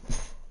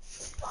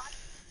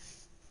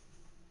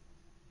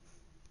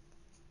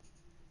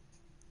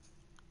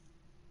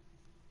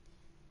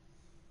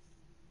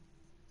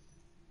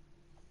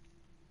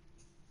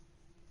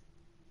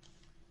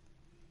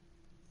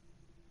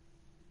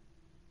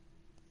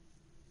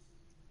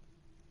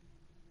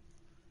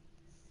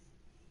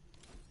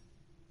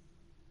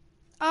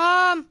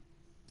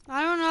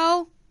 I don't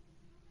know.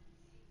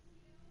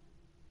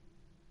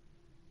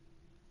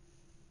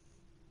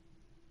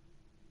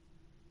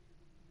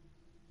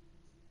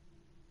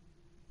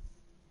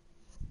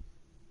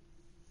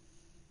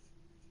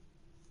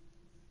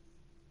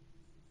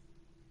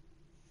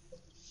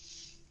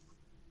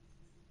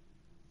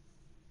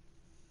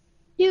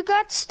 You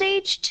got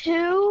stage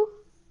 2?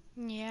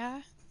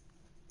 Yeah.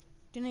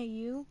 Didn't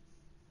you?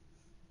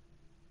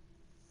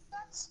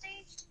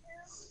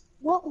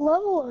 What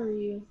level are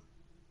you?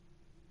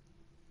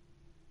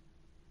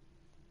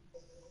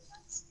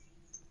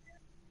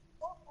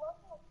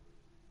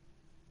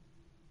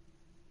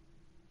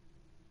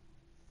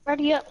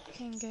 Ready up.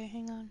 Okay,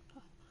 hang on.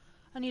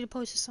 I need to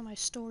post this on my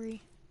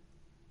story.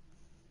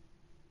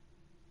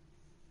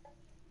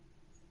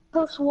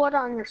 Post what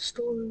on your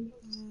story?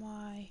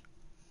 My.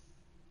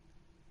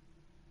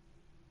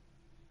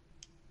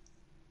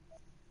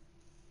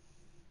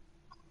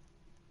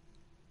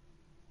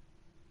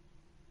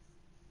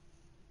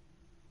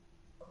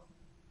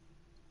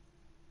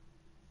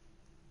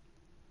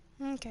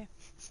 Okay.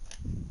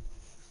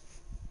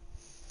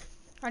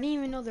 I didn't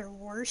even know there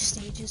were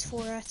stages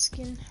for that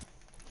skin.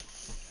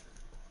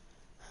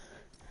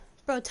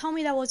 Bro, tell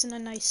me that wasn't a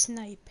nice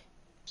snipe.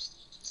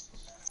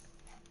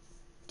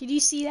 Did you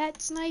see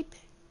that snipe?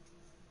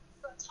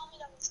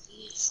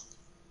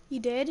 You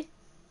did?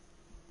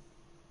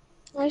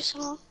 I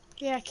saw.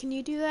 Yeah, can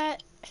you do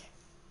that?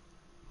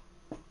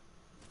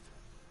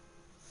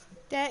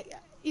 That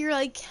you're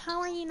like, how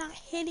are you not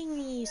hitting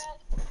these?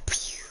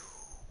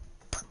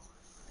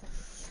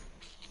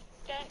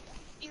 That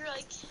you're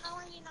like, how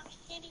are you not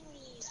hitting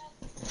these?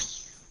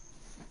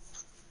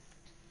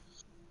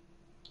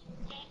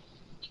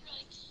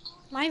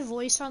 My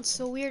voice sounds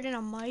so weird in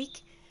a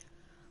mic,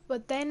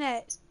 but then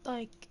at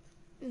like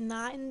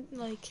not in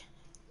like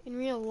in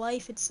real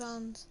life it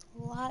sounds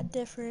a lot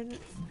different.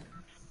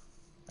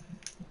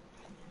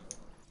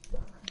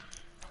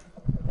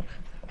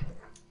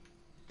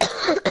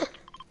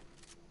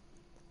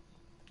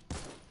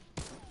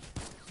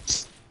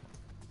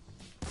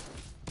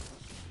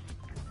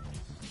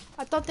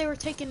 I thought they were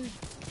taking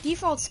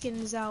default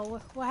skins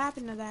out. What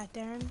happened to that,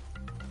 Darren?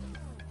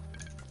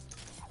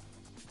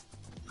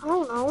 I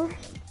don't know.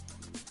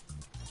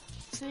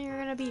 So you're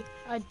gonna be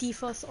a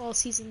default all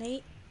season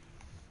 8?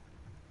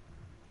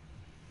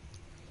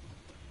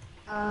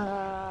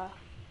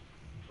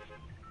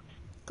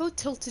 Go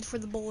tilted for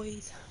the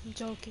boys. I'm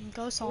joking.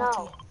 Go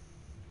salty.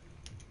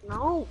 No.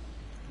 No.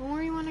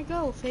 Where do you want to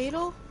go?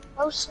 Fatal?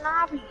 Oh,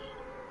 snobby.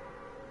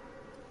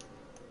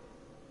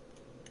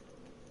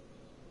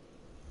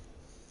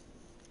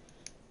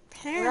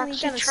 We're Apparently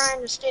actually gonna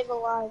trying to stay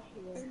alive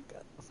here.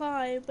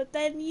 fine, but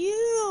then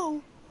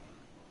you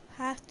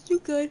have to do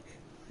good,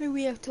 and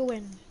we have to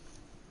win.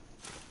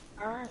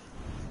 Alright.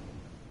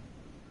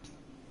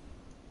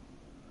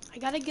 I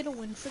gotta get a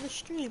win for the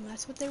stream.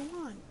 That's what they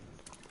want.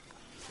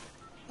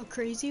 A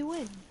crazy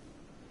win.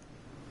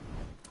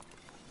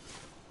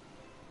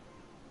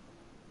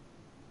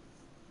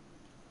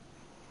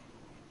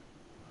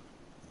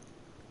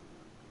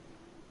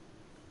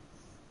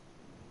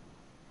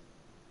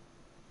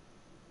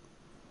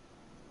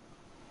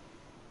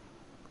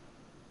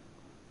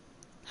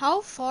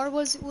 How far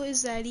was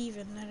that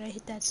even that I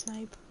hit that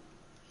snipe?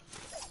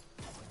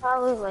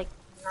 Probably like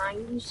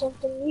 90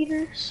 something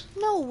meters.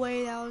 No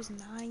way, that was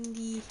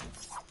 90. It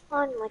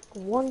On like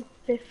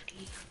 150.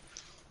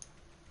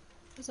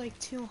 was like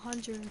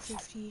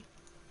 250.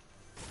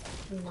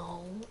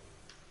 No.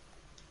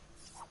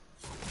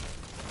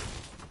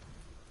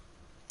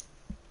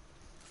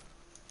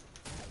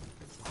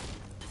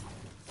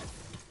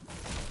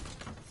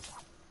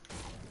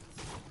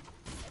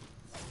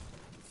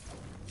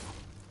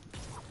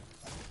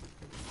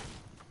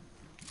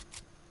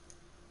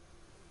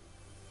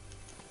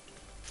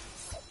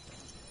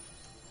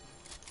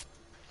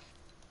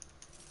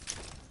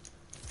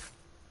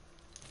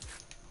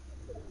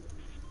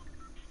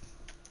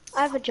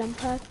 I have a jump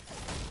pad.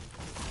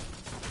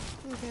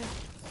 Okay.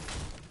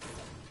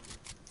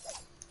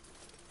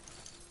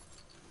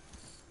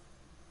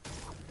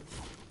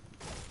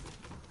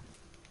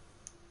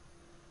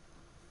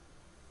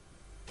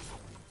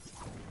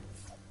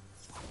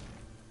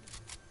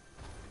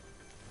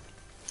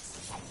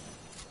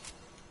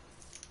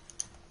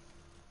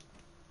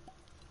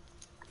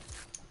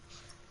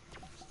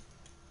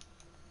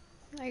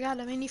 I got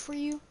a mini for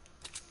you.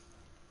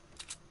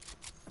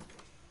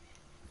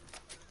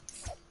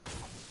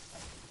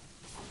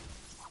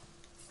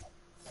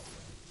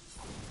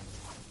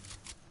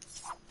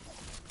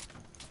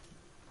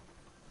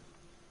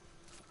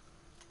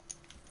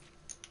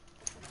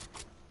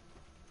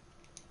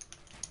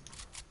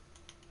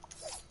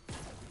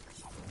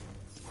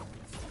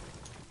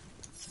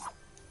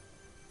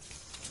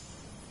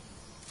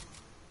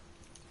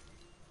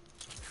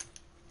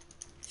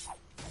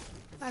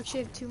 I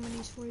actually have 2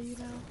 minis for you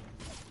now.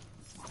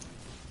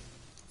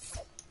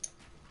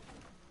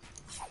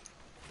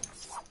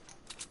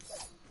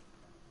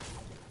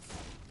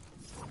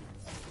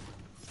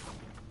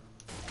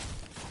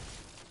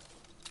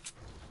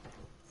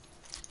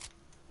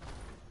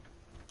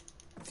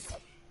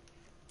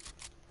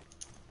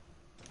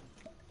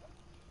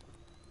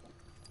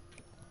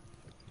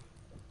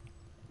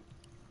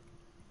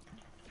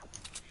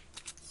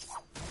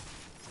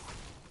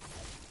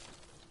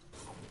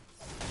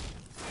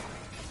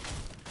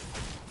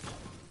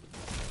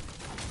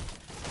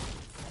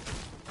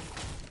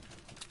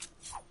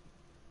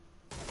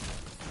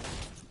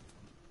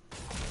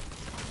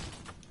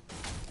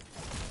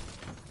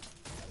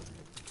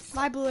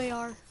 My blue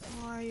AR.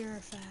 Oh, you're a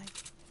fag.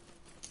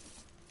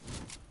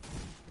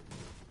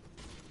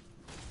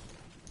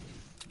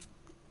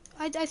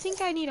 I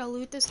think I need to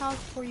loot this house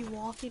before you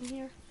walk in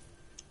here.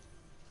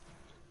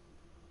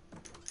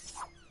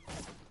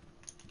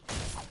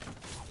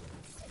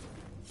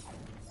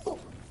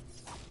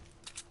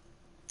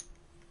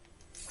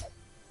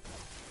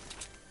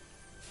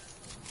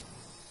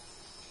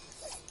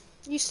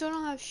 You still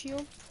don't have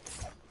shield?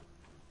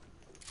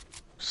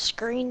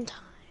 Screen time.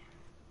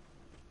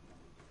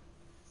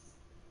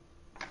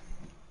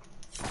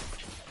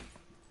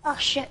 Oh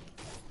shit.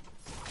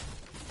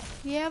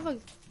 You have a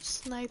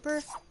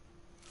sniper?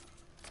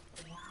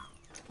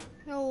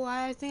 Oh,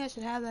 I think I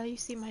should have that. You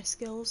see my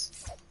skills.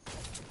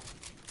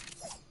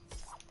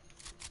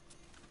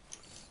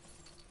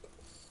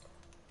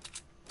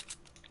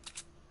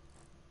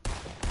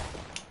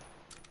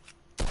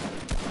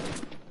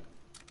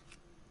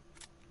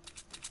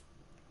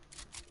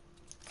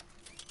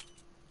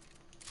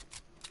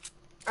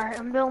 Alright,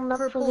 I'm building up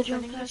for Purple the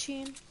jump vending pad.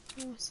 machine.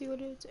 You wanna see what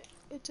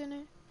it's in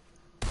it?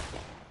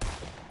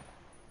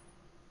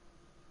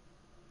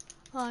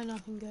 Oh,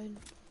 nothing good.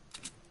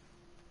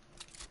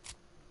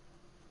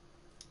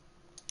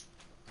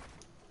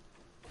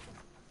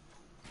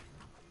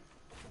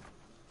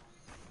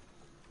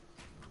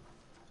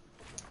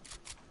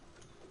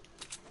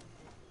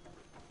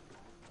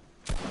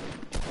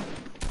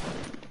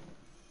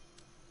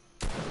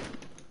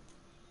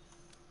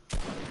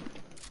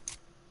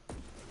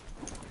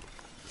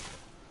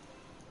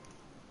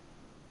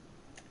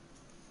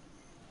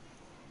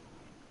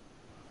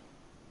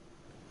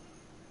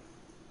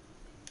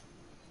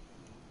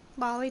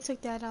 Molly took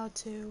that out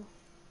too.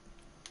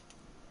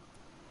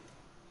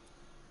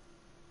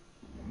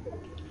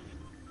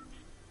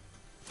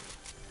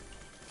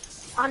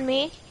 On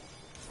me?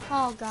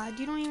 Oh god,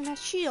 you don't even have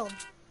shield.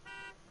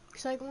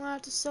 Looks like we're gonna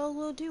have to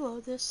solo duo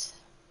this.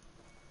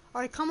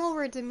 Alright, come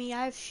over to me.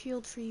 I have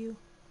shield for you.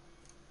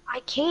 I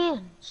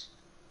can't.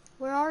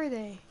 Where are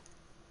they?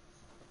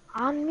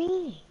 On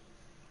me.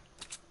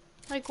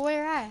 Like,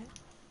 where at?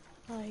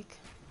 Like,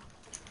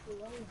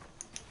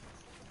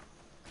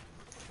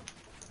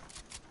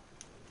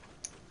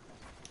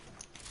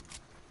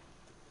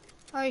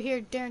 alright,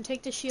 here, Darren,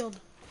 take the shield.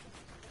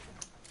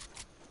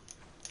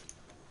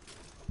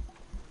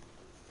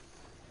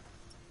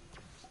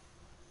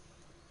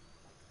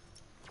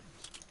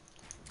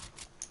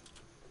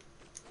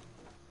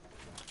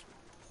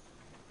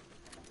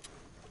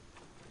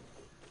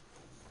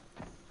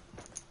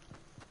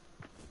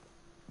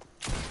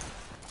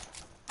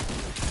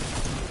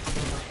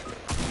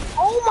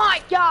 Oh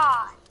my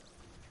god!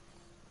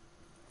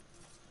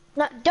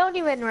 No, don't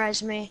even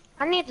res me.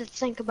 I need to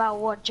think about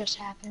what just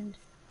happened.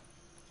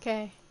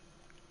 Okay.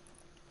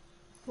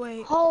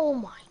 Wait, Oh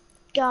my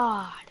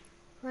god.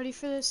 ready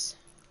for this?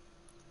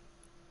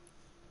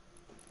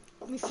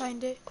 Let me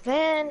find it.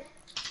 Then...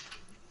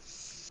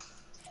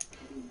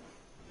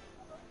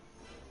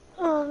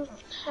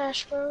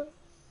 hash brown?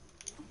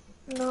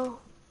 No.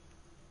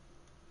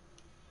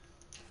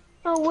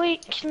 Oh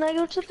wait, can I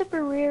go to the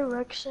Berea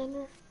Rec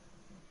Center?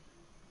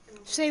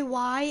 Say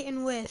why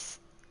and with.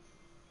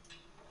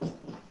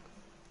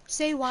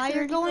 Say why She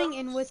you're already going knows.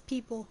 and with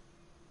people.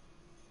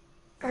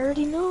 I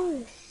already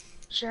know.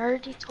 She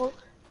already told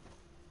her.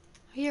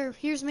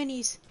 Here's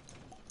minis.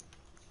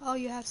 Oh,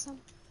 you have some?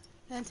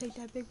 And take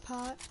that big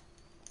pot.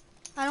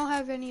 I don't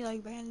have any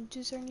like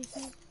bandages or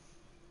anything.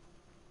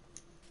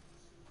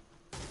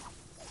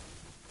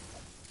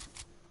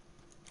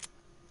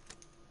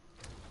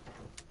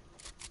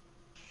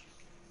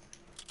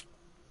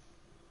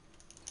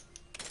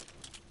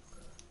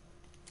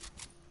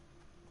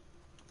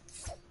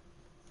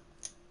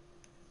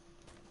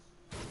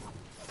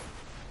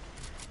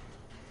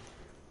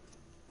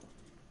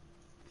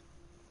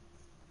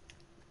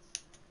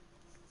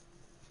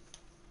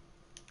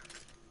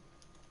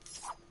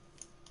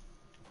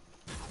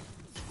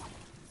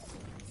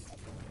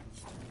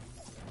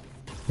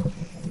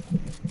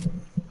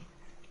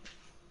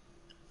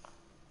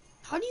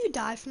 How do you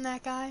die from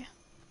that guy?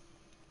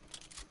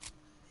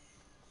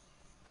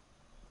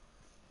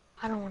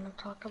 I don't want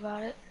to talk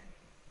about it.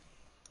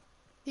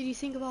 Did you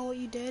think about what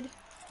you did?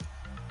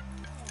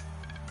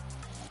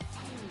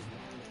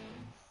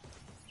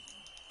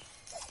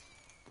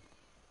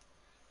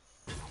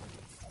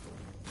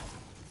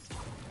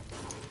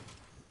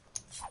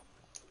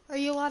 Are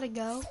you allowed to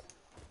go?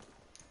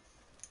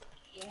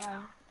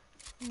 Yeah.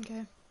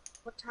 Okay.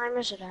 What time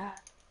is it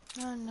at?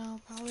 I don't know,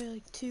 probably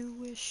like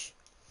 2-ish.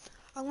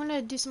 I'm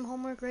gonna do some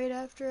homework right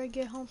after I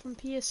get home from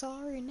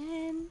PSR, and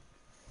then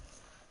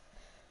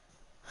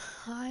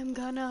I'm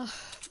gonna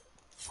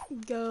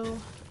go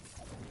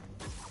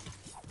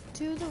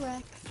to the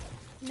rec,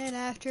 and then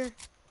after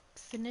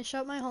finish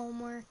up my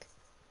homework,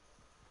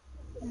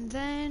 and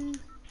then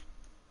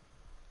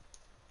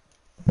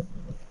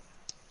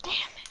Damn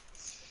it.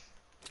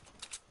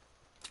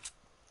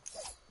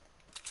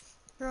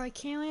 bro, I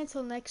can't wait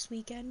until next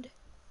weekend.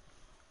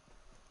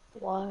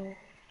 Why?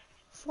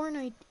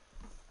 Fortnite.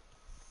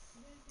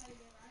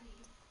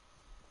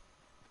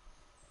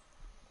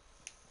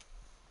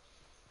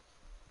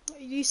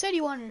 You said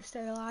you wanted to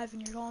stay alive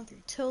and you're going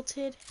through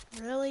Tilted?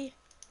 Really?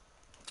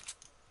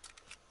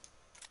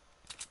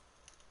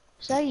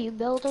 Is that you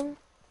building?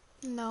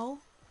 No.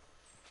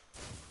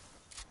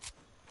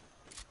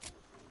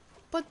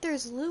 But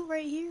there's loot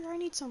right here. I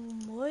need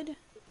some wood.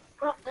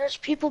 Oh, there's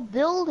people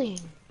building.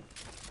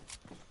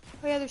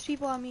 Oh yeah, there's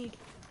people on me.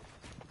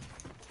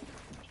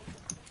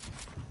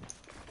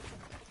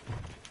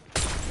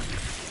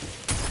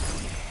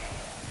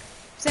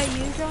 Is that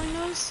you throwing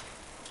those?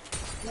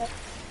 Yep.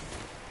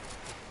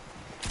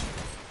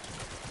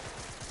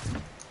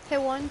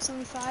 Hit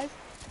 175.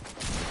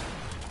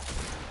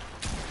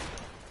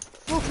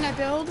 Oh, can I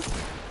build?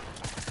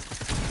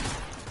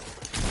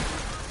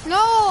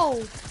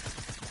 No!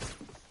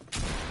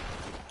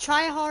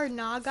 Try hard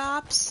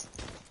Nogops.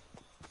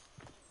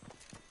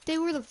 They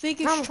were the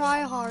biggest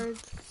tryhard.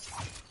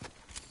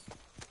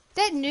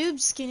 That noob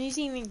skin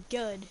isn't even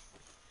good.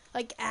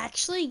 Like,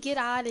 actually, get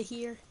out of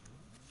here.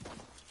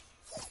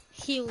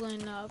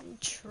 Healing up,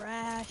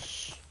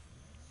 trash.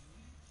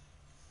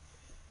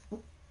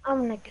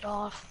 I'm gonna get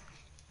off.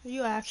 Are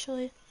you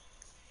actually?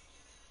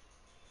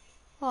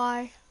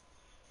 Why?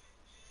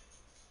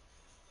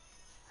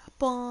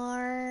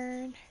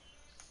 Barn.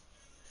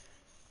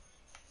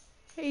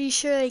 Are you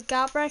sure they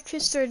got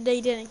breakfast or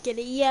they didn't get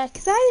it yet?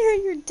 Because I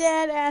heard your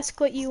dad ask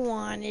what you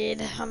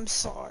wanted. I'm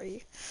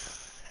sorry.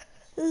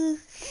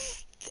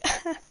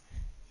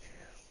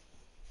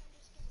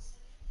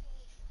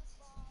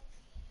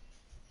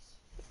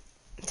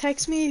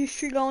 Text me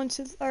if you're going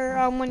to,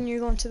 or when you're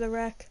going to the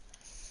rec.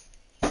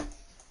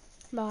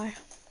 Bye.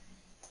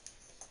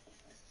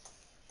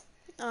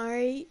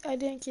 Alright, I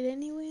didn't get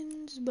any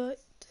wins, but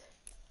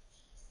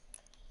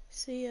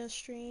see ya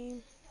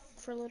stream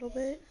for a little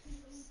bit.